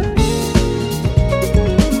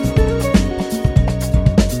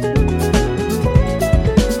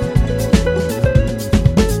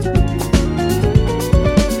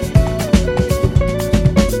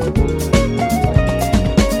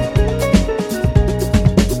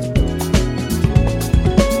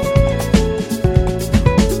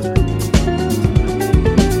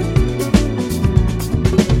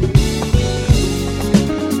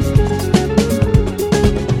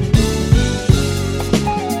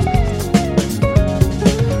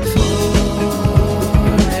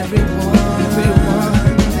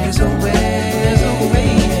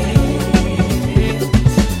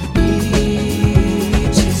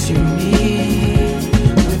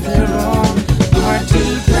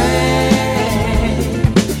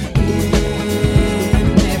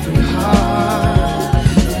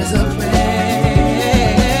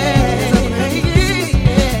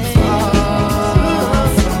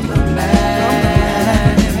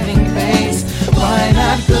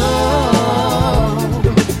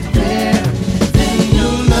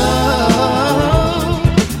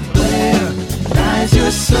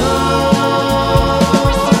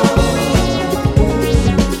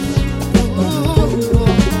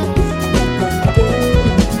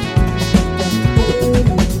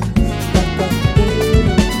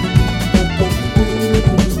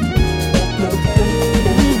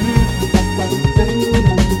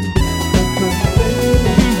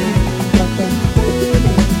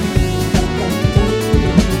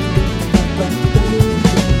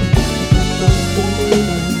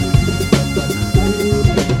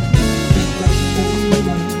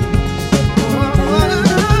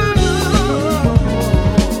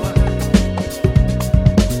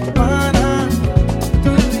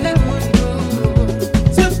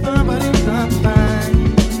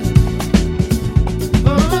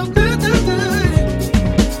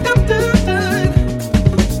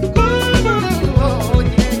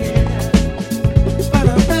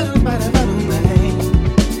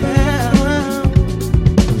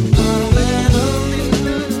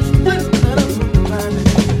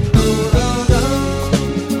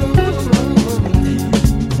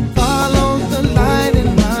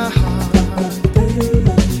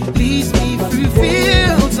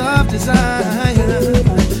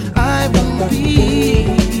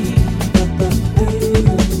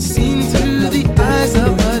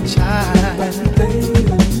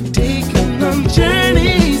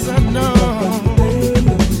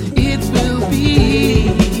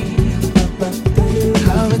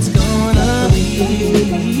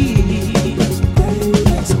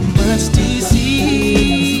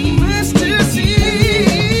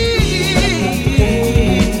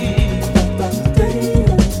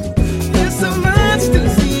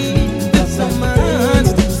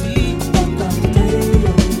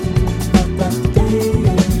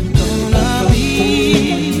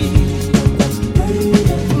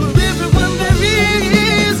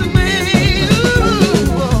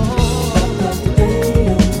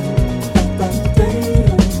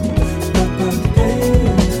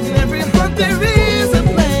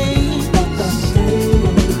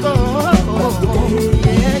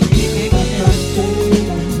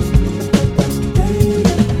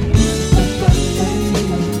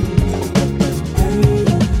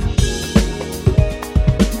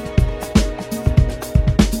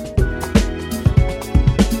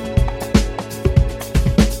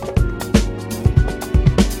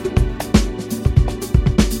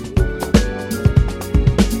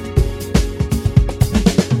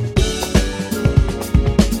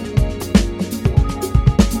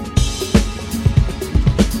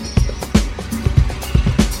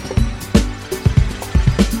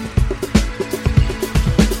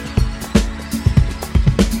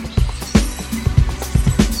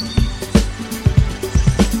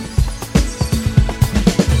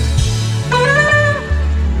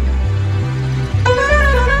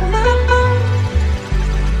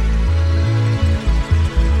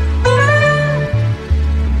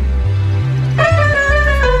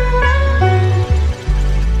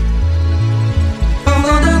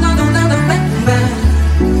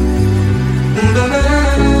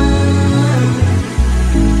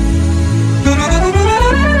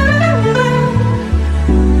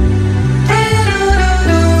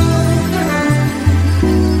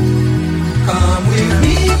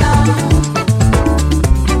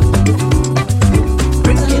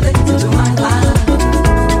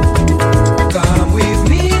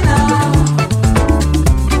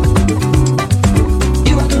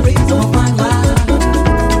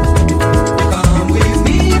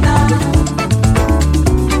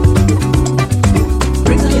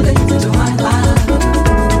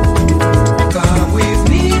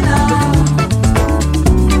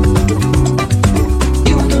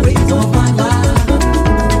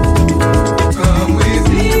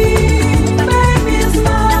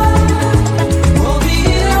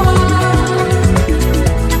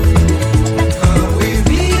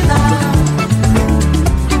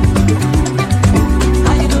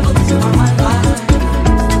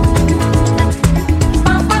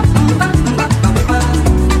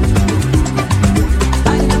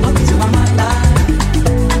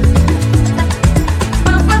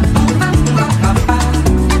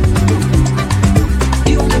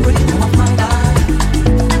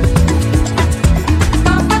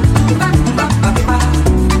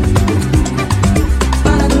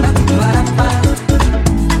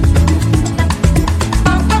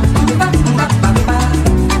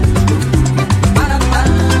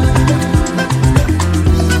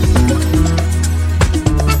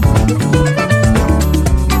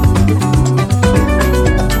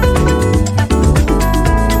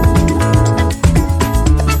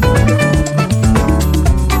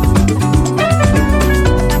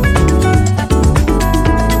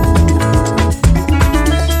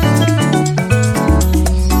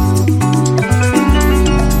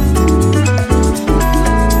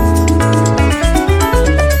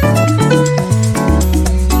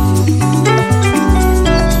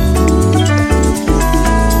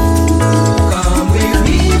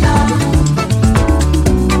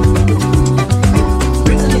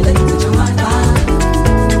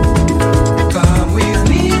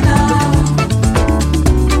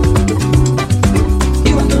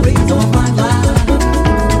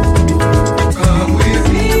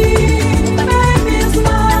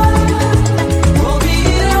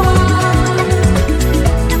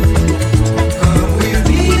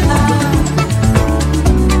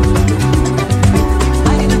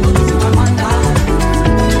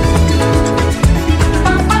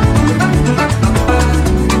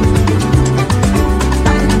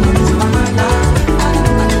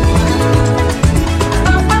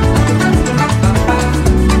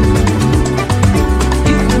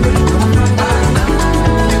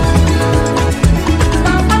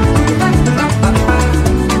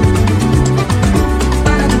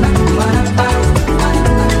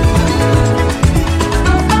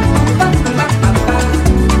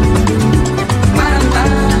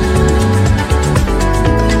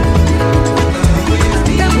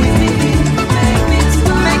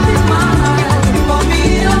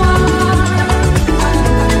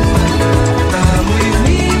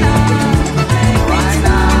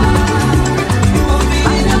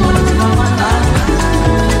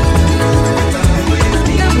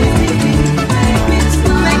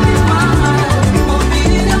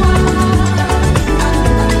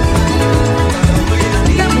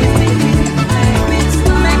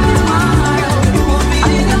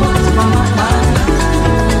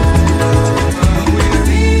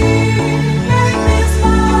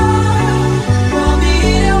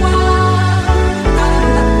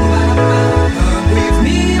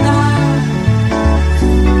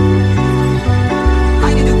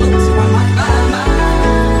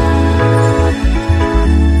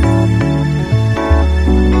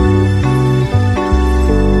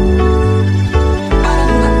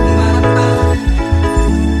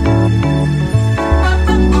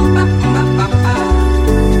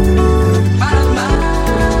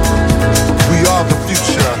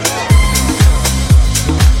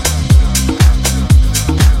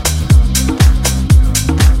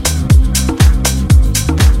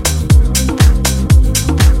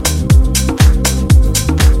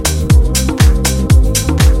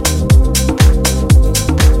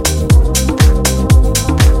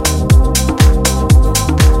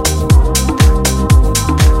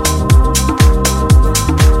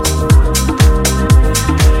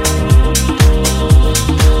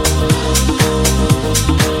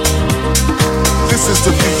 is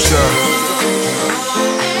the future.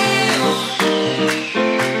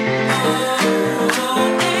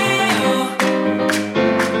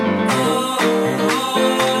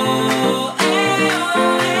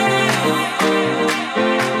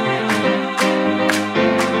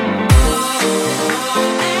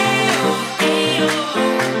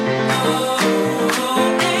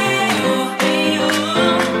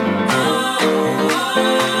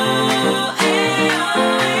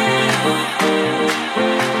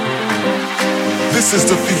 This is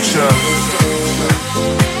the future.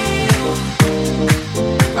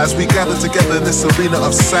 As we gather together in this arena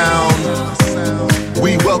of sound,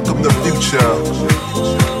 we welcome the future.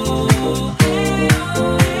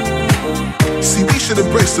 See, we should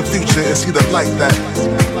embrace the future and see the light that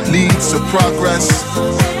leads to progress.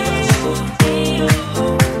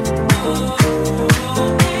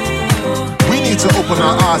 We need to open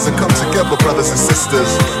our eyes and come together, brothers and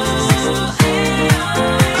sisters.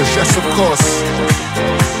 Yes, of course,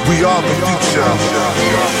 we are the future.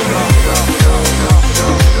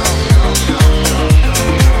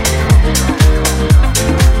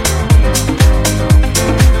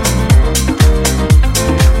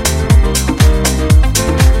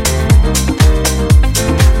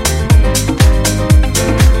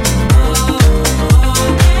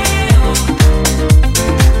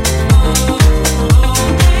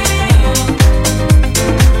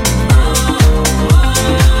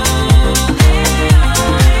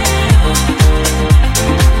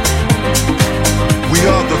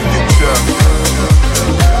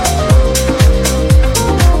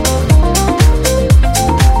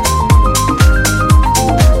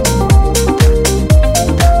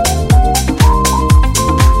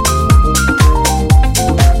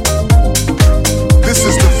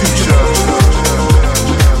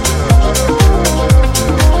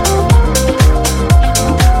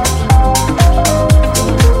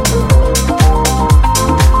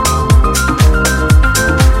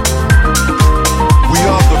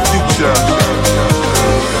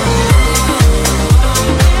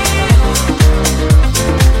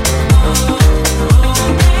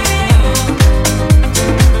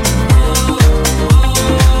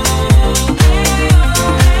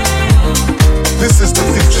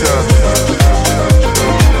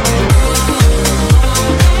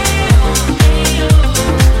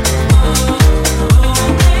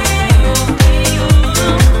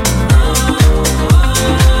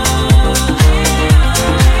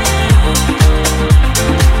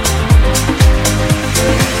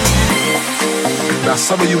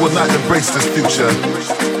 Some of you will not embrace this future.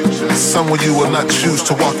 Some of you will not choose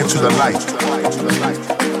to walk into the light,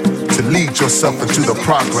 to lead yourself into the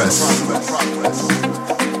progress.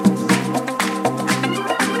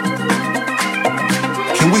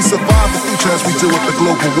 Can we survive the future as we do with the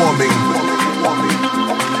global warming?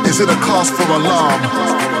 Is it a cause for alarm?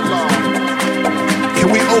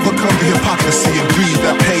 Can we overcome the hypocrisy and greed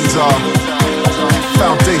that pains our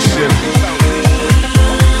foundation?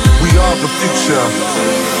 We are the future.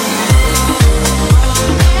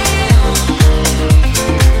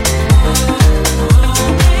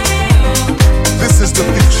 This is the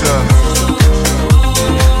future.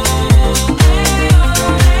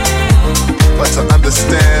 But to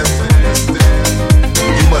understand,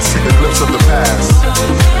 you must take a glimpse of the past.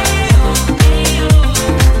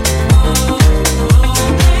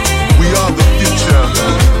 We are the future.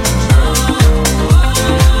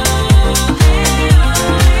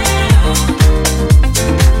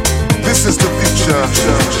 This is the future.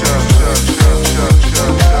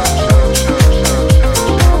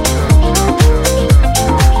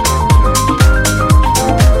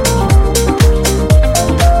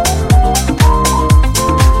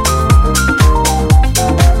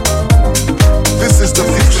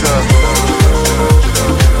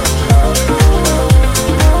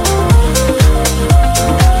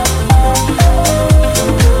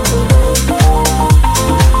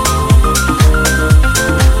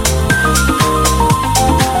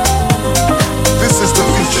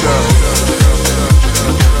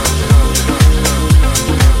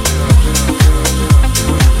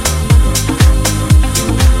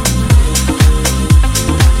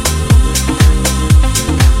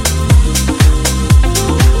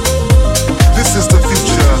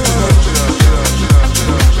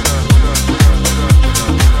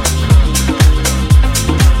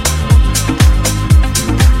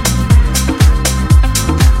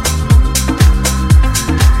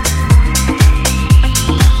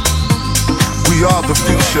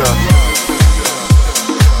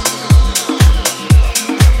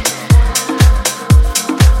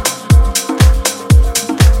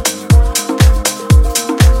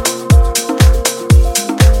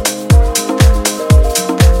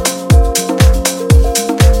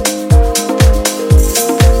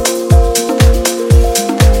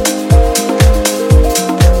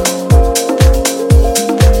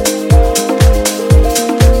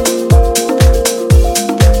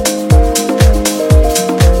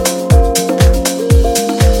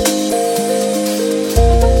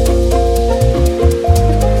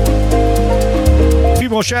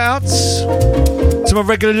 To my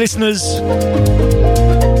regular listeners,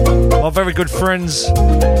 my very good friends,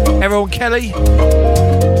 Errol and Kelly.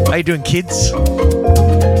 How you doing, kids?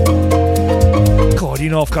 God, you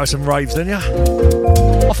know I've got some raves, don't you?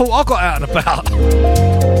 I thought I got out and about.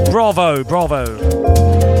 Bravo, bravo.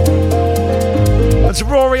 And to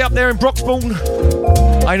Rory up there in Broxbourne.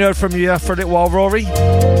 I ain't heard from you for a little while, Rory.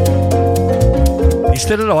 You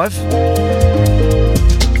still alive?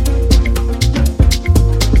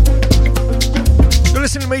 You're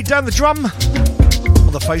listening to me down the drum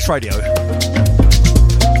on the Face Radio.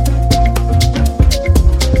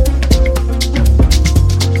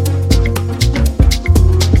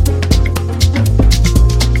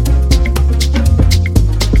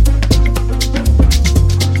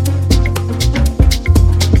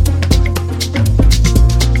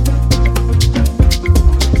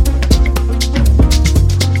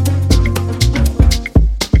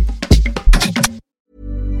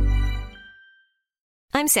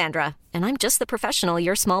 I'm Sandra, and I'm just the professional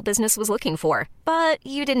your small business was looking for. But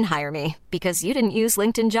you didn't hire me because you didn't use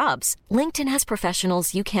LinkedIn Jobs. LinkedIn has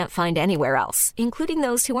professionals you can't find anywhere else, including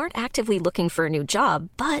those who aren't actively looking for a new job,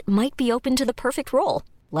 but might be open to the perfect role,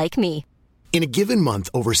 like me. In a given month,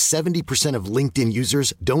 over 70% of LinkedIn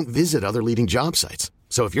users don't visit other leading job sites.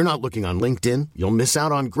 So if you're not looking on LinkedIn, you'll miss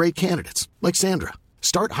out on great candidates like Sandra.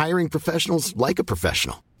 Start hiring professionals like a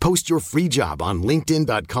professional. Post your free job on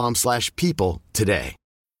linkedin.com/people today.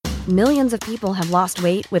 Millions of people have lost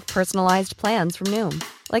weight with personalized plans from Noom.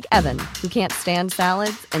 Like Evan, who can't stand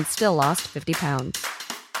salads and still lost 50 pounds.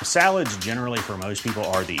 Salads generally for most people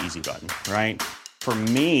are the easy button, right? For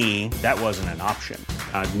me, that wasn't an option.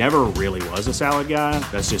 I never really was a salad guy.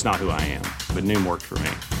 That's just not who I am. But Noom worked for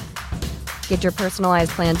me. Get your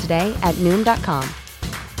personalized plan today at Noom.com.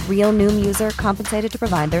 Real Noom user compensated to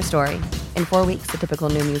provide their story. In 4 weeks, the typical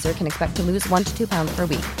Noom user can expect to lose 1 to 2 pounds per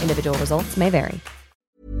week. Individual results may vary.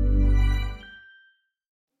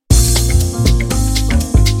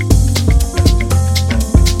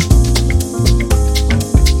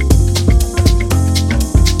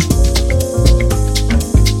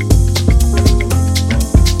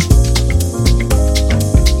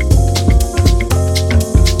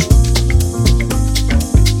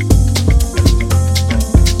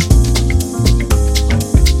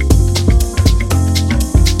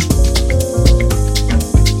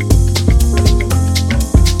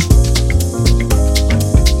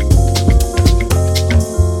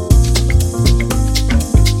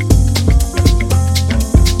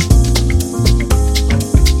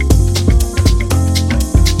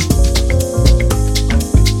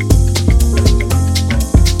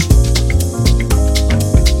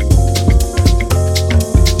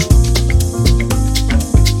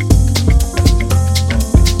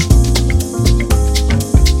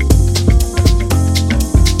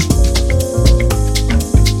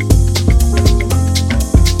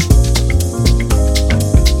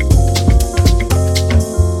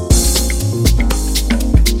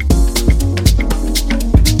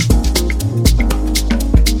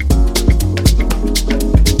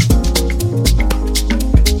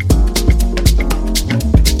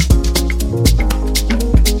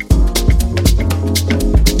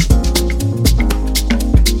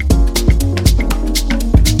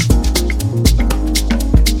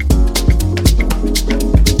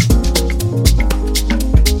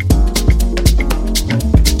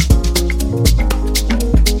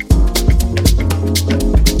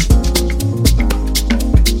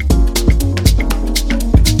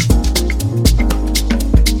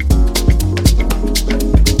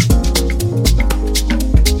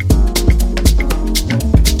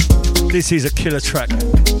 This is a killer track.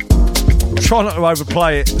 Try not to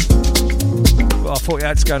overplay it, but I thought you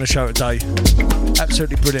had to go on a show today.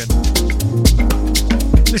 Absolutely brilliant.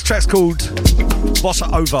 This track's called Bossa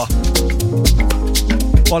Over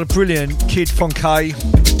by the brilliant Kid Fonke,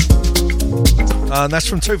 and that's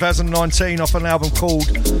from 2019 off an album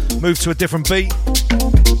called Move to a Different Beat.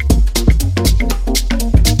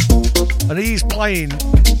 And he's playing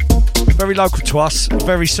very local to us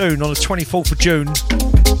very soon on the 24th of June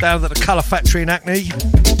down at the Colour Factory in Hackney.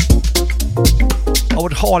 I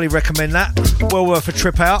would highly recommend that. Well worth a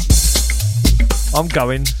trip out. I'm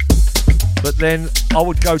going, but then I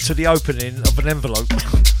would go to the opening of an envelope.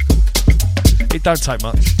 It don't take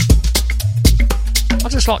much. I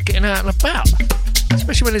just like getting out and about,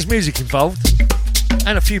 especially when there's music involved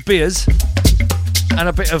and a few beers and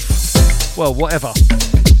a bit of, well, whatever.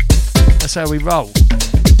 That's how we roll.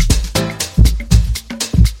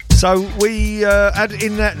 So we had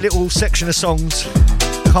in that little section of songs,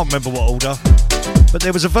 I can't remember what order, but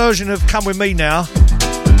there was a version of Come With Me Now,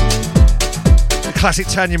 the classic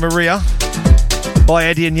Tanya Maria. by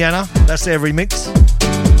Eddie and Yana. That's their remix.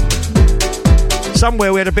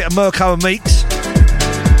 Somewhere we had a bit of Mirko and Meeks.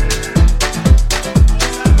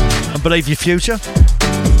 And Believe Your Future.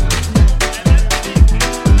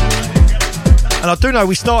 And I do know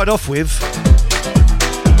we started off with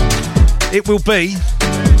It Will Be.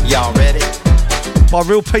 Y'all ready? By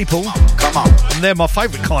Real People. Come on. And they're my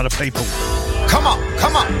favourite kind of people. Come on,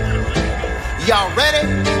 come on. Y'all ready?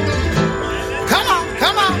 Come on,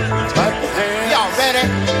 come on. Y'all ready?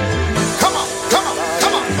 Come on, come on,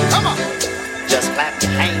 come on, come on. Just clap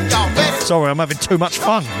your hands. Y'all ready? Sorry, I'm having too much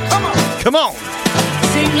fun. Come on. Come on.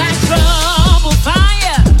 Seem like trouble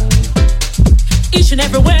fire. Each and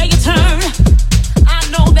everywhere you turn. I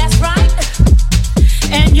know that's right.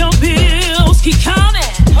 And your bills keep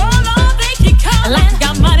coming. Oh Lord, they keep coming. Like you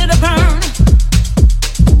got money to burn.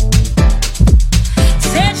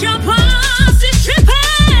 Said your boss is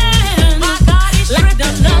tripping. My God, he's like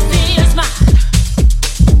tripping. Nothing is mine.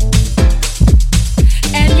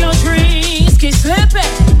 And your dreams keep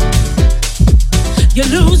slipping. You're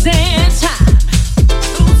losing time.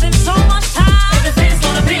 Losing so much time. Everything's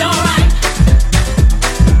gonna be alright.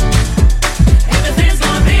 Everything's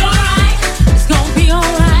gonna be alright. It's gonna be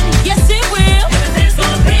alright. Yes, it will. Everything's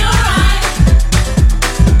gonna be alright.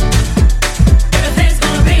 Everything's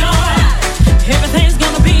gonna be alright. Everything's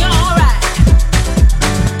gonna be alright.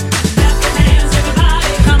 Clap your hands,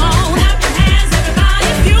 everybody. Come on. Clap your hands, everybody.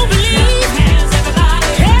 If you believe. Clap your hands, everybody.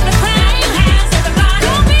 Everything. Hands, everybody.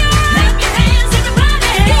 Gonna be alright. Clap your hands, everybody.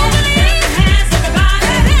 If you believe. Hands, everybody.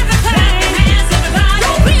 Everything. Hands, everybody.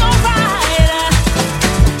 Gonna be alright.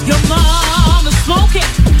 Your mom is smoking.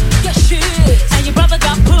 Yes, she is. And your brother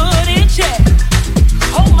got put in check.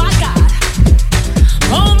 Oh my God.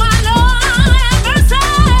 Oh my Lord, have mercy.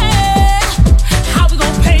 How we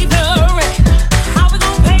gonna pay the rent? How we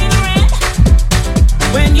gonna pay the rent?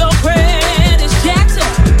 When your credit is jacked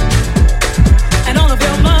up and all of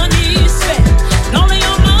your money is spent, and all of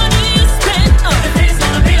your money is spent, everything's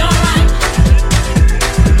gonna be alright.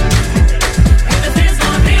 Everything's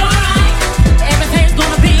gonna be alright. Everything's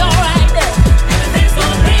gonna be alright. Everything's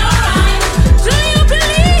gonna be alright. Do you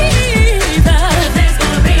believe that everything's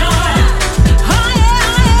gonna be alright? Oh yeah,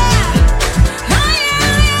 oh yeah, oh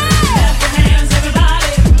yeah, yeah. Clap your hands,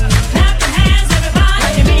 everybody. Clap your hands, everybody.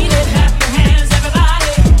 You mean it. Clap your hands,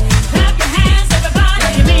 everybody. Clap your hands, everybody.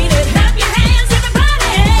 You mean it. Clap your hands,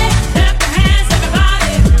 everybody. Clap your hands,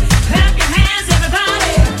 everybody. Clap your hands,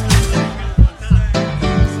 everybody.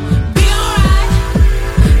 Be alright.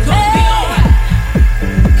 Gonna be alright.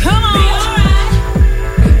 Come on. Be alright.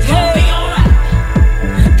 Gonna be alright.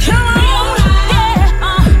 Come on. Yeah.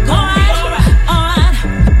 Alright. Alright.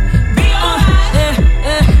 Be alright.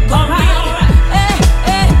 Alright.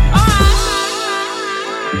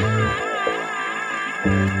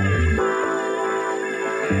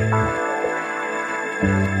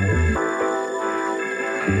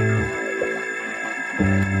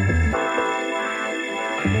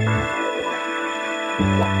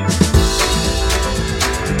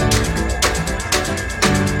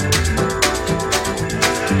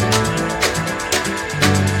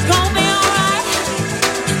 Gonna be alright.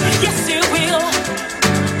 Yes, it will.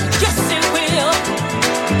 Yes, it will.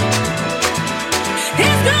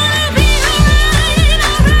 It's gonna be alright.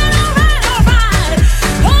 Alright, alright, alright.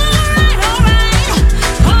 Alright, alright.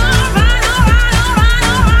 Alright, alright, alright, alright,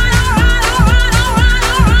 alright, alright, alright,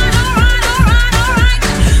 alright,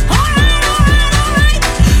 alright,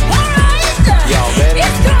 alright. Y'all ready?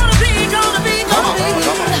 It's gonna be, gonna be, Come gonna on, be.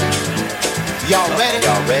 come on. Y'all ready?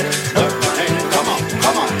 Y'all ready? Come on,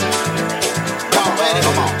 come on. Y'all ready?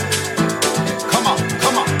 Come on. Come on,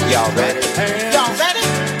 come on. Y'all ready? Y'all ready?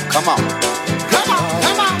 Come on. Come on,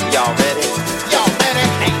 come on. Y'all ready? Y'all ready?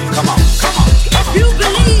 Come on, come on. If you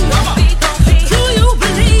believe, do you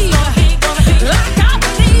believe? Like I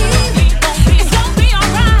believe, it's gonna be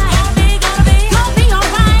alright. Gonna be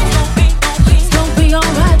alright. It's gonna be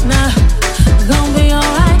alright now. Gonna be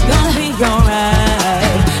alright. Gonna be alright.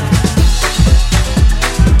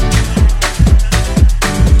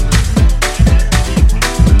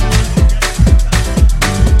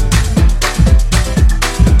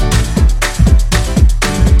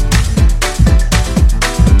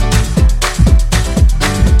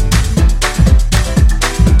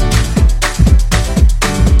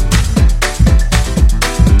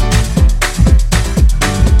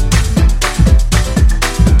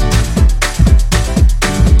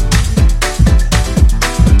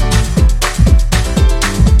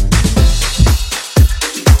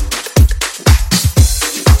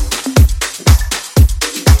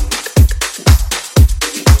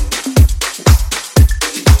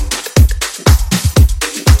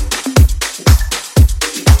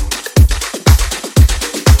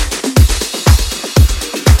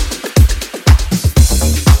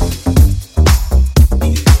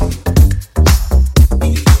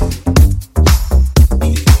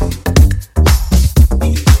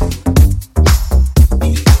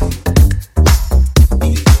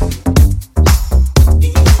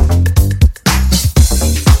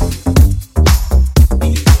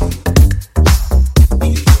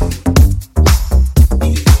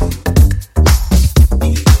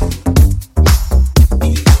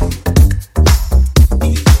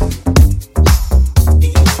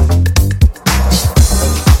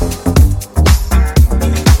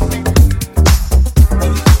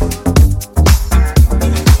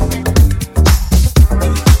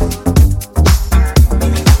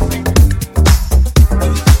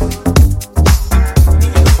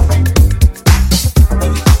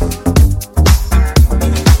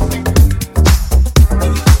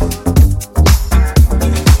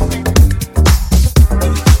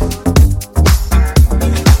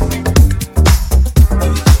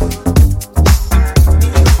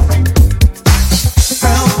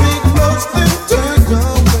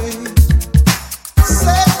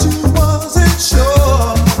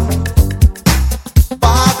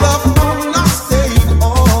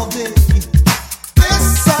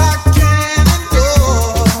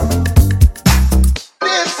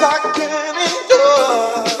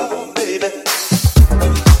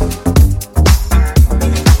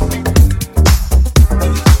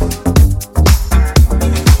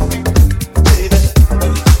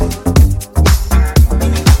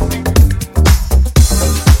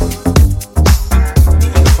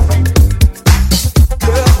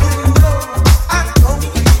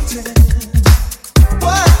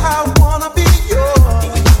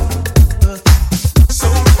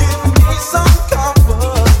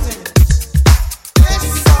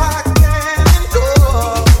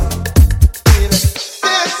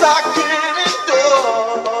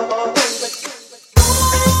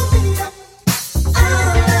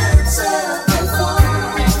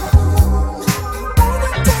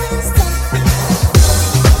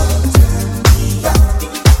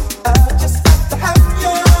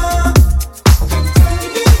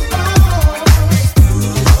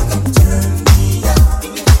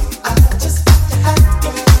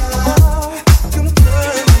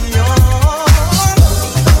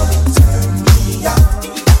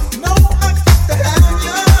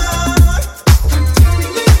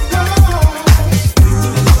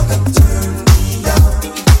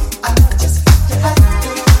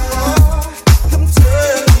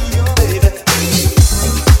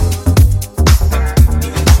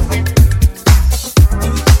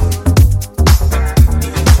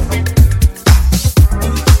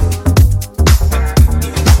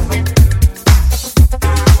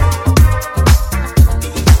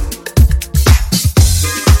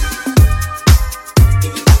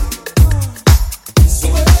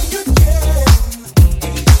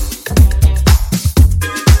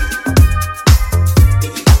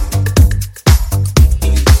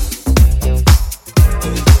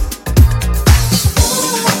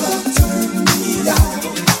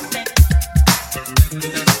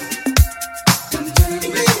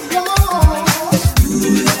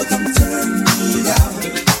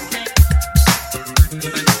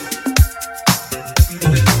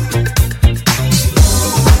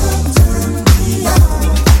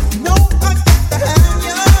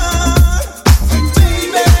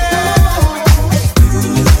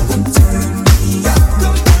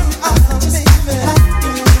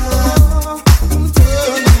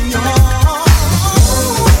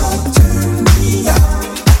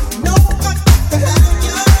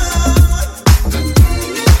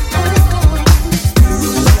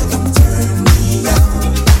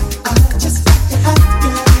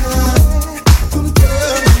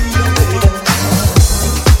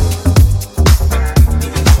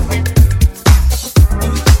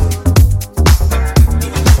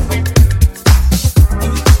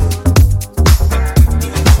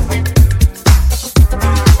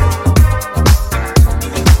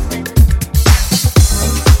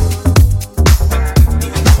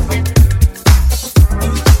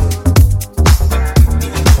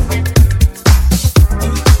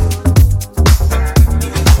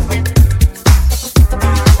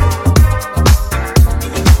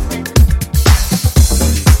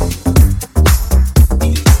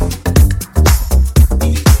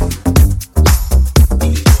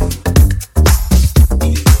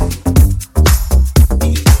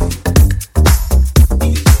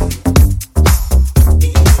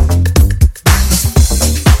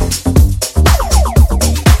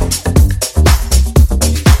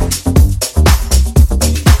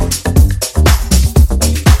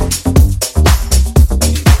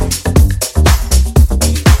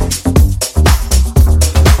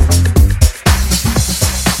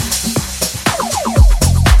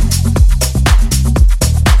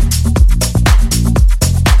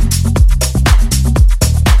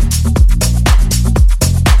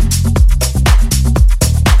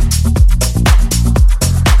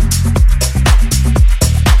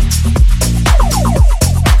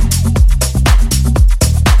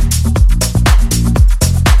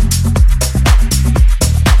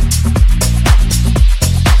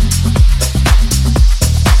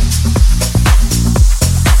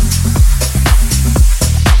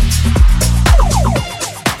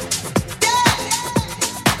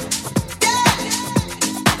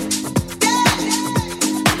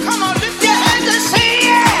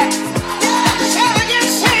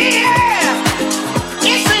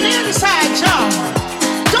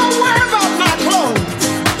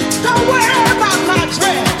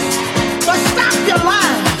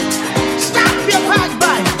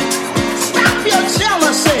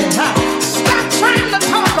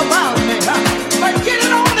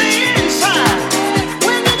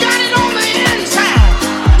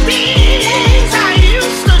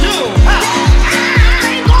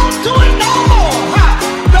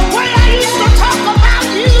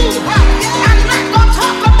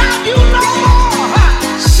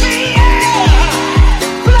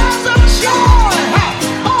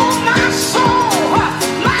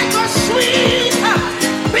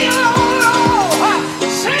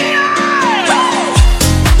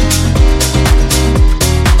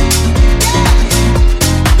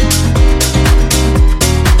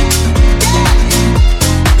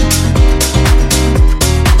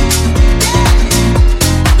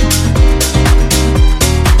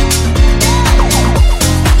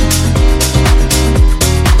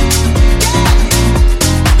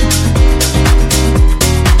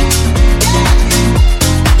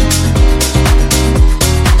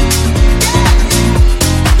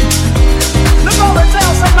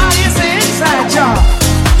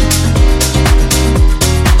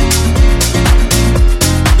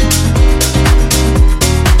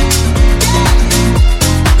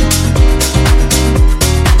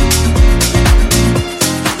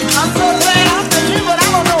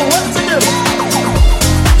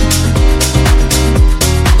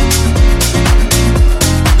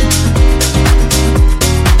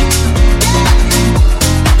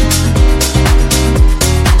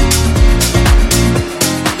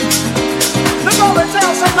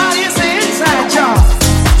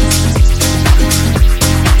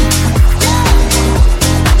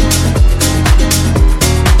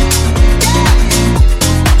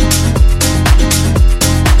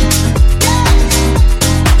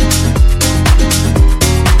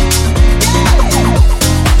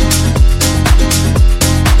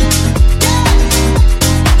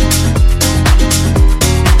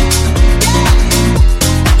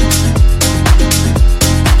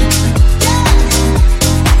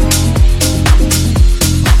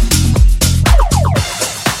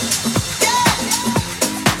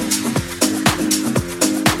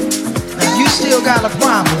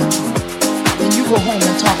 home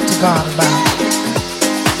and talk to God about.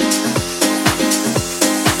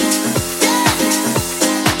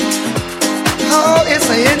 Oh, it's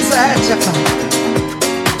an inside job.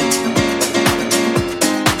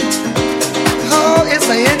 Oh, it's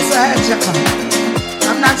an inside job.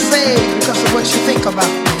 I'm not saved because of what you think about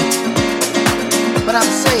me, but I'm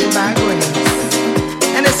saved by grace.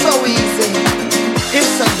 And it's so easy.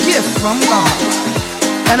 It's a gift from God.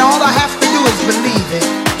 And all I have to do is believe it.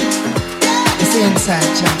 It's the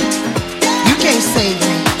inside job. You can't save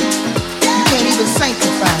me. You can't even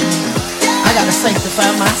sanctify me. I gotta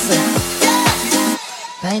sanctify myself.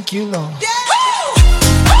 Thank you, Lord.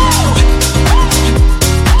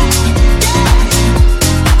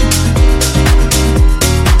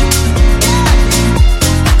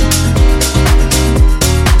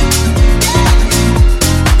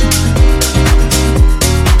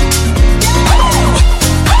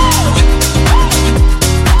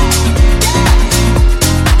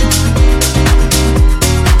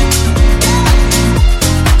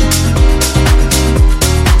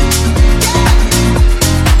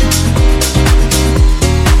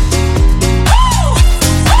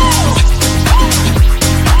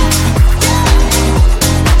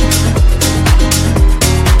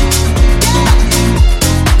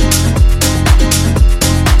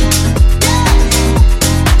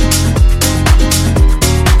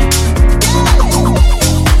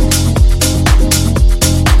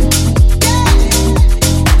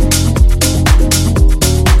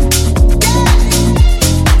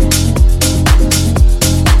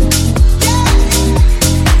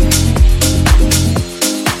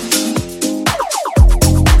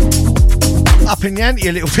 In the ante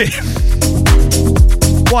a little bit.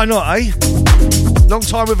 Why not, eh? Long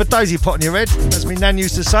time with a daisy pot in your head, as my nan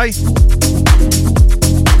used to say.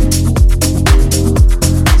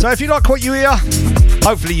 So if you like what you hear,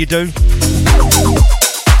 hopefully you do.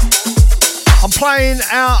 I'm playing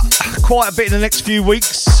out quite a bit in the next few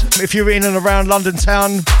weeks. If you're in and around London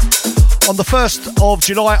town, on the 1st of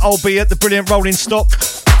July I'll be at the brilliant Rolling Stock,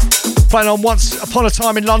 playing on Once Upon a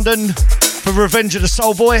Time in London for Revenge of the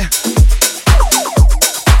Soul Boy.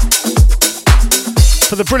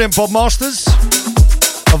 For the brilliant Bob Masters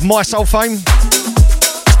of My Soul fame.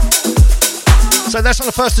 So that's on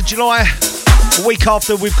the 1st of July. A week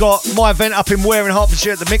after, we've got my event up in Ware in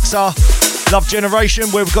Hertfordshire at the Mixer, Love Generation,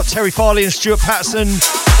 where we've got Terry Farley and Stuart Patterson,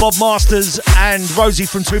 Bob Masters and Rosie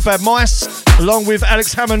from Two Bad Mice, along with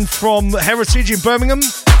Alex Hammond from Heritage in Birmingham.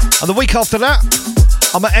 And the week after that,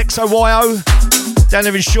 I'm at XOYO down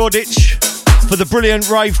there in Shoreditch for the brilliant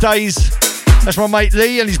Rave Days. That's my mate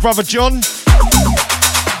Lee and his brother John.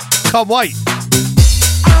 Can't wait.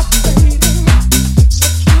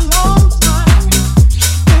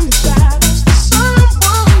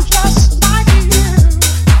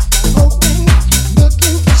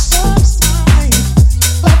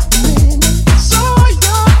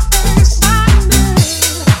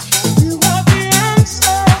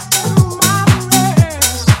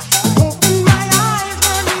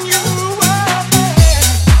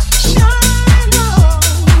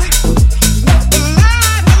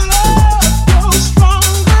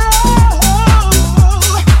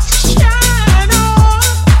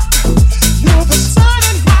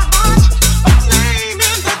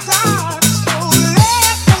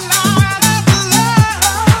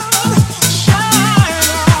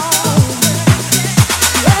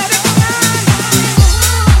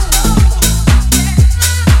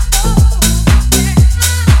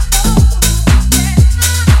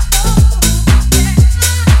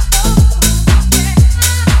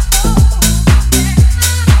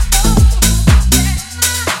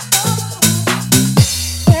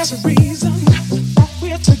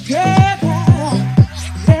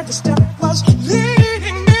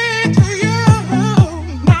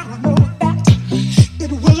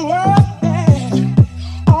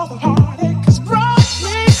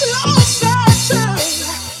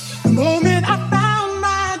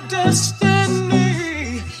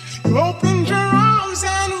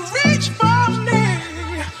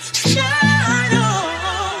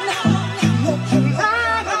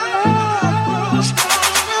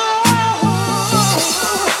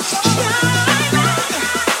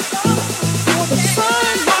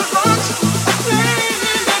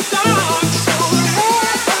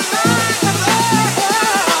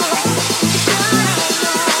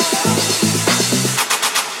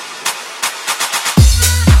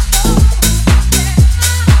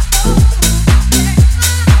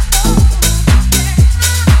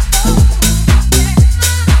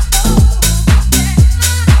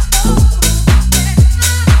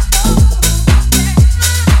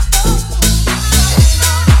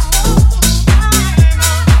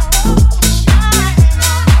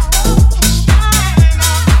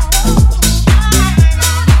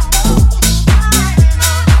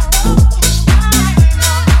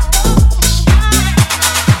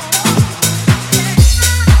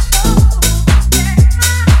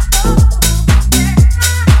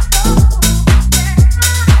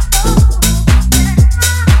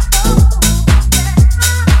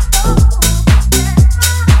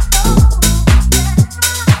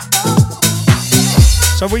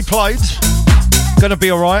 we played Gonna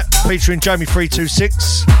Be Alright, featuring Jamie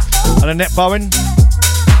 326 and Annette Bowen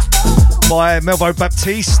by Melvo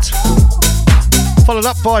Baptiste. Followed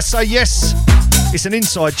up by Say Yes, It's an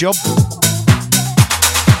Inside Job.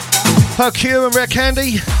 Hercure and Rare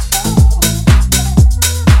Candy.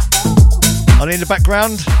 And in the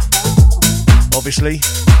background, obviously,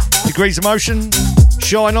 Degrees of Motion,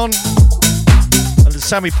 Shine On, and the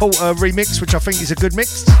Sammy Porter remix, which I think is a good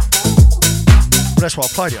mix. Well, that's why I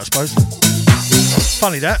played it, I suppose.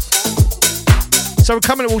 Funny that. So we're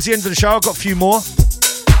coming towards the end of the show. I've got a few more.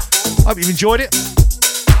 Hope you've enjoyed it.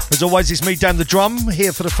 As always, it's me, Dan the Drum,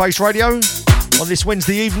 here for the Face Radio on this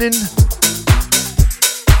Wednesday evening.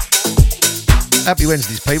 Happy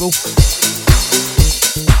Wednesdays, people.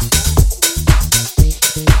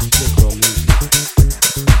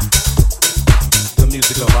 The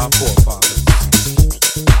music of our forefathers.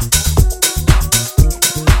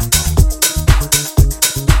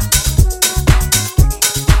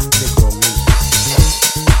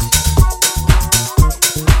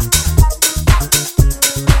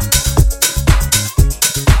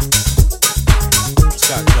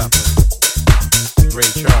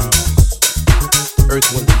 Earth,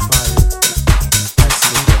 Wind, and Fire. That's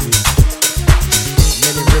Negro music.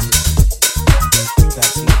 Many Rivers.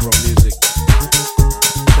 That's Negro music.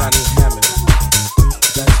 Johnny Hammond.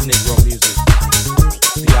 That's Negro music.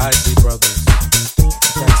 The Isley Brothers.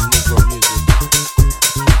 That's Negro music.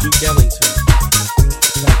 Duke Ellington.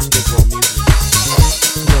 That's Negro music.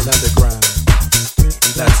 Red Underground.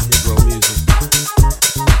 That's Negro music.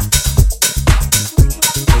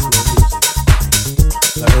 Negro music.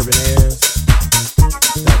 The Urban Airs.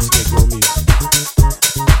 That's Negro music.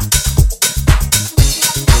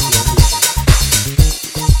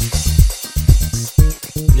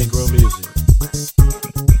 Negro music.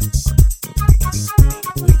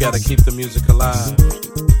 We've got to keep the music alive.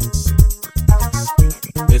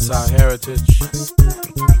 It's our heritage.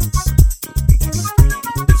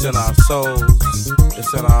 It's in our souls.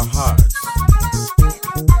 It's in our hearts.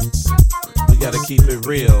 We got to keep it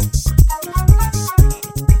real.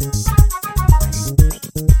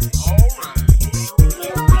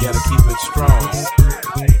 Gotta keep it strong.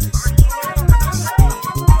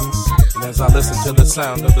 And as I listen to the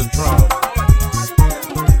sound of the drum,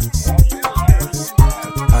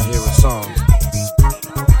 I hear a song.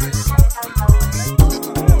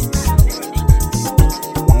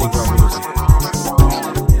 Negro music.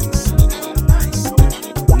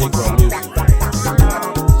 Negro music.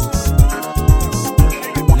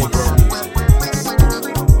 Negro music.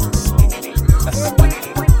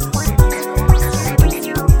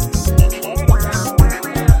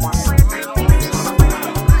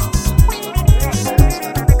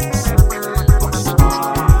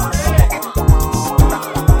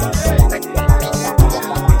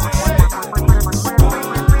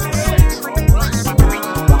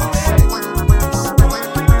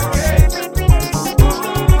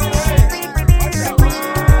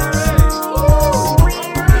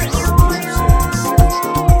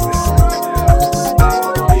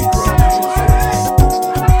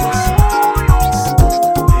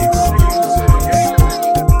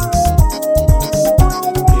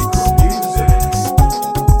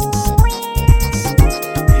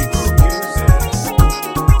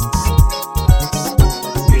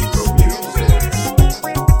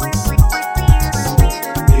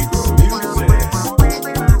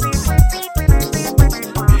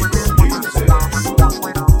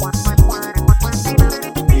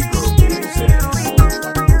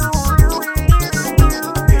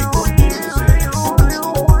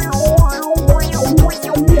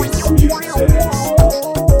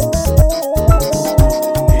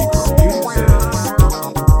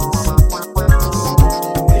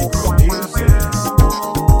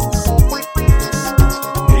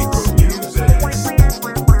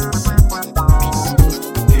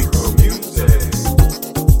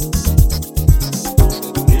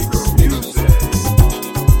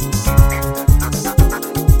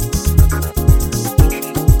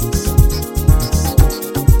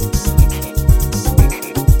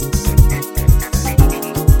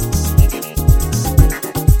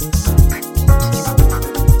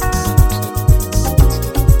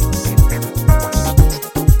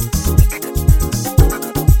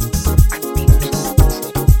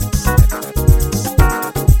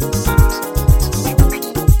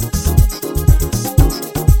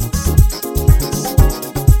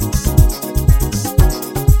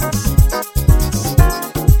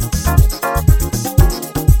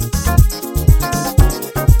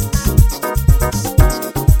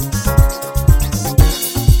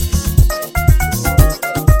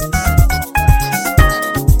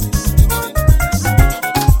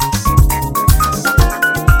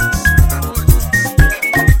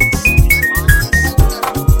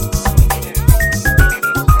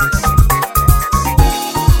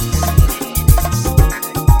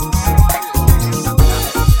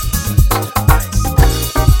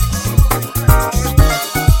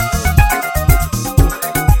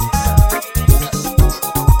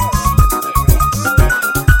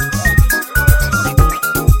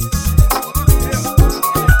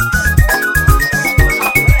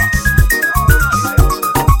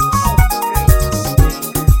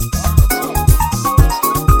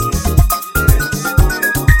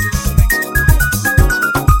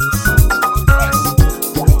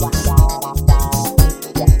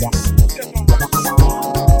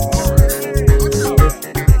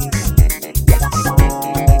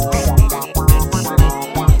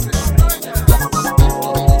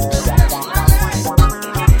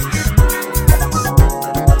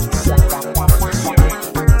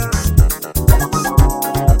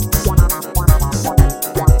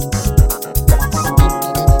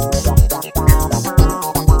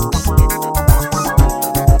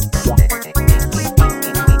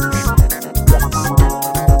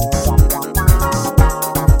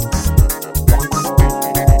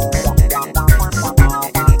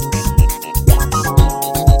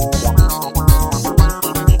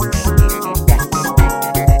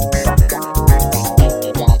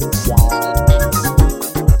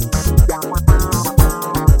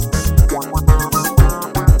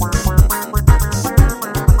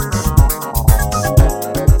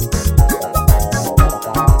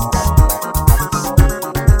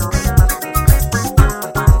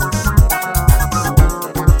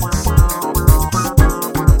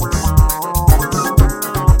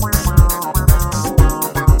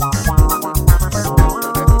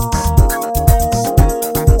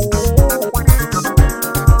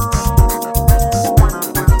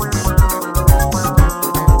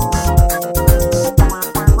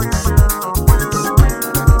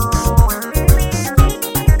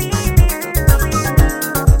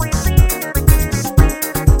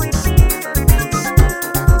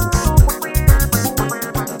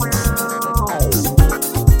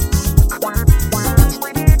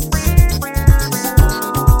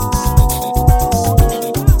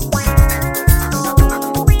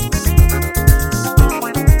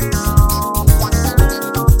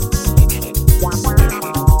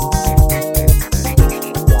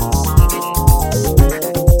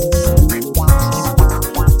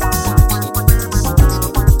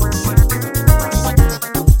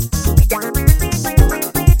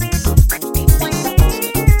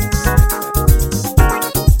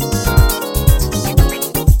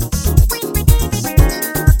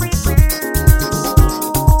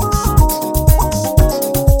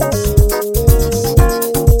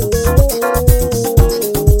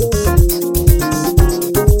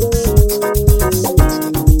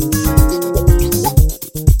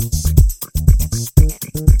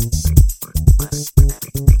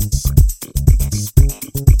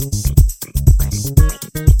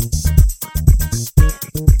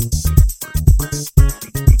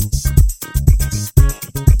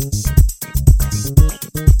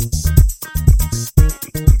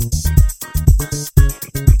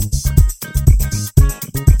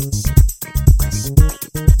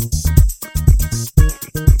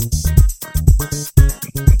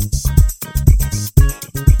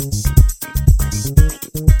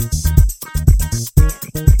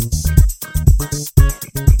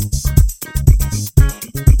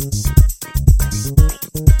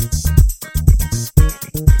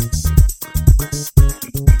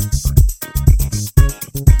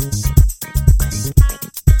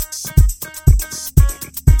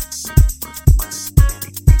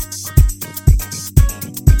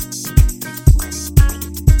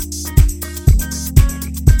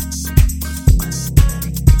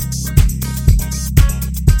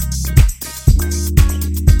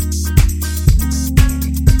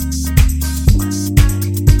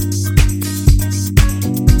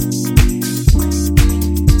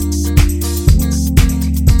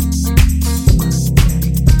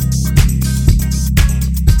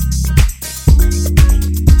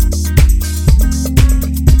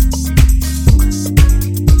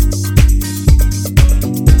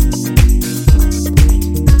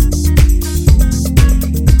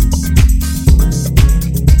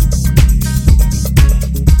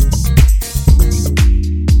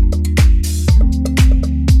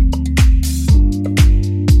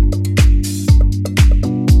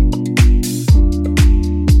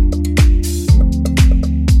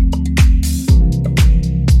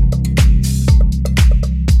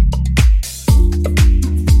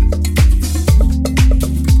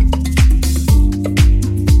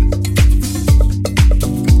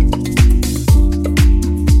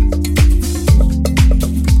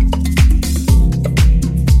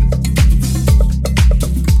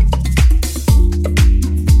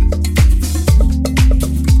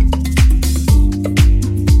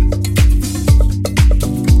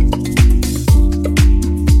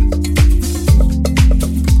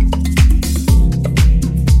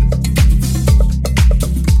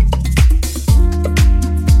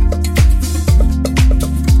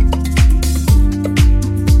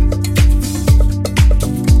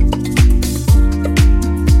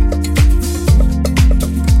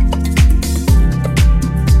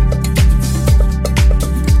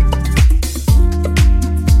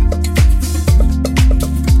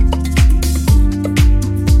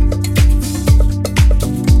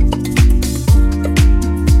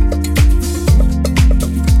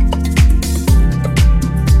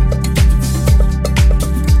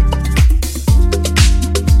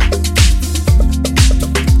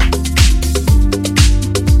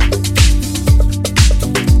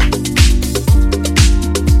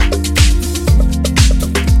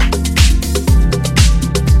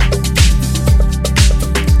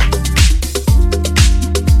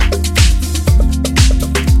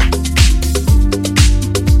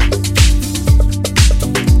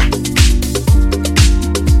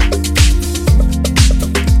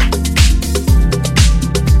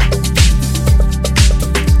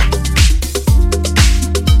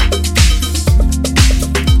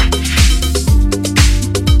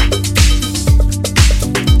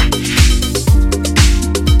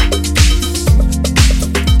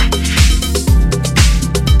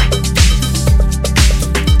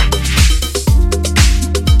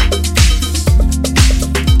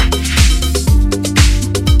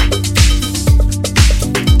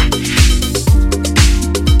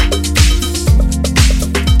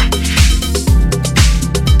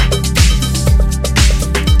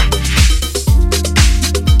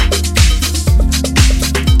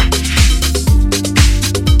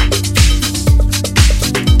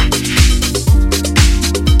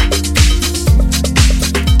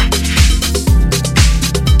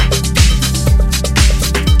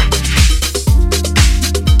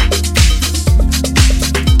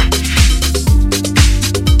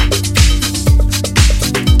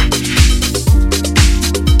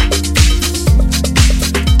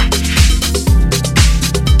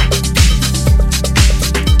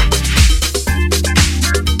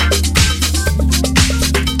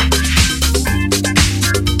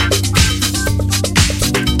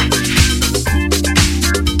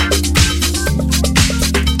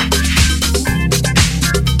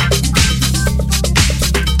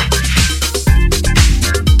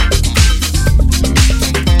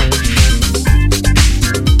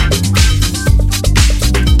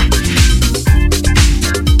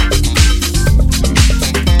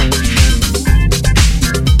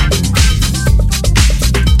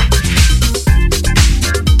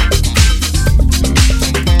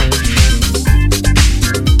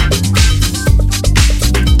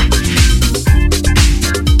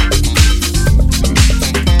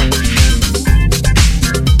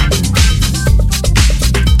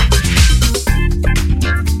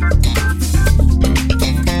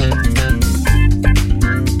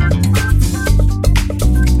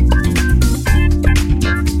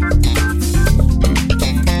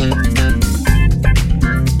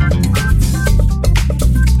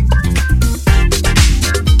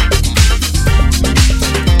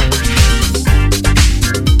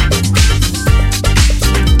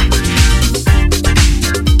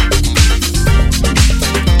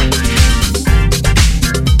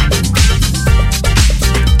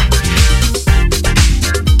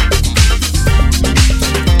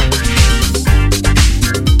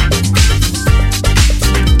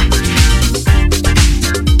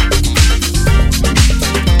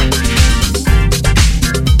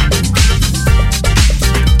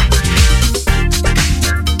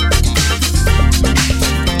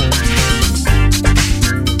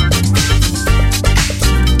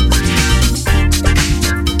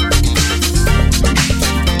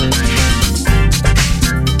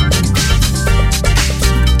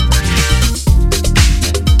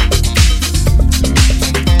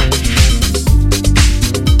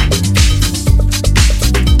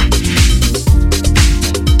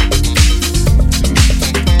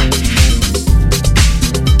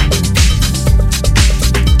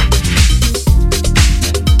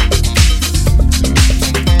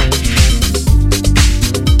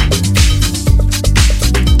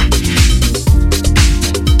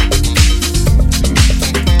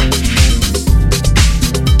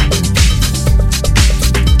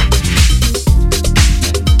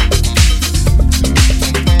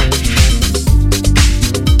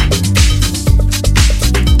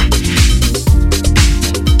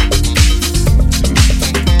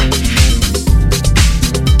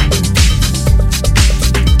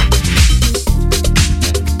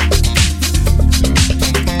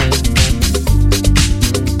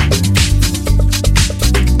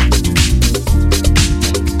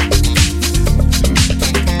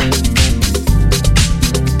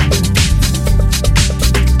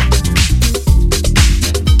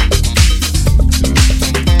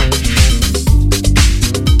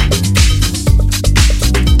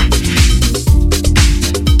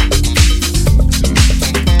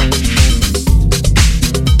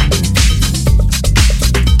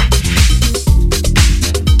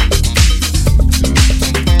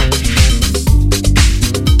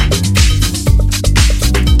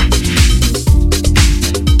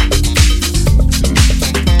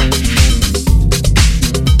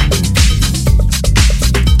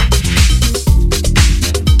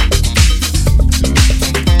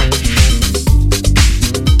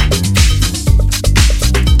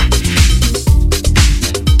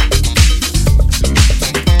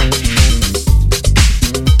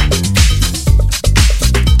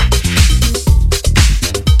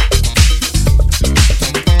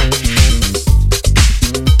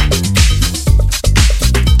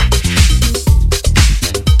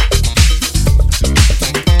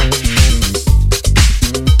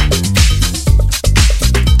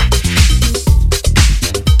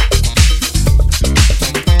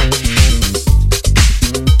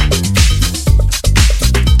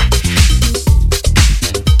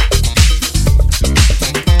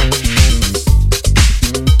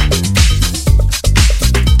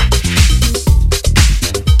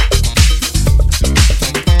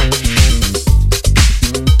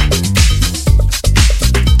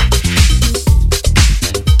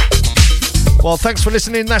 Well, thanks for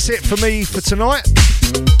listening. That's it for me for tonight.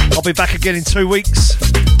 I'll be back again in 2 weeks.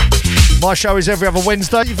 My show is every other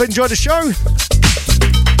Wednesday. You've enjoyed the show?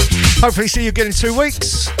 Hopefully see you again in 2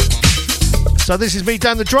 weeks. So this is me,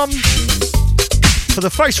 Dan the Drum, for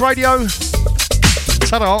the Face Radio.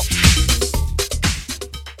 Ta-da.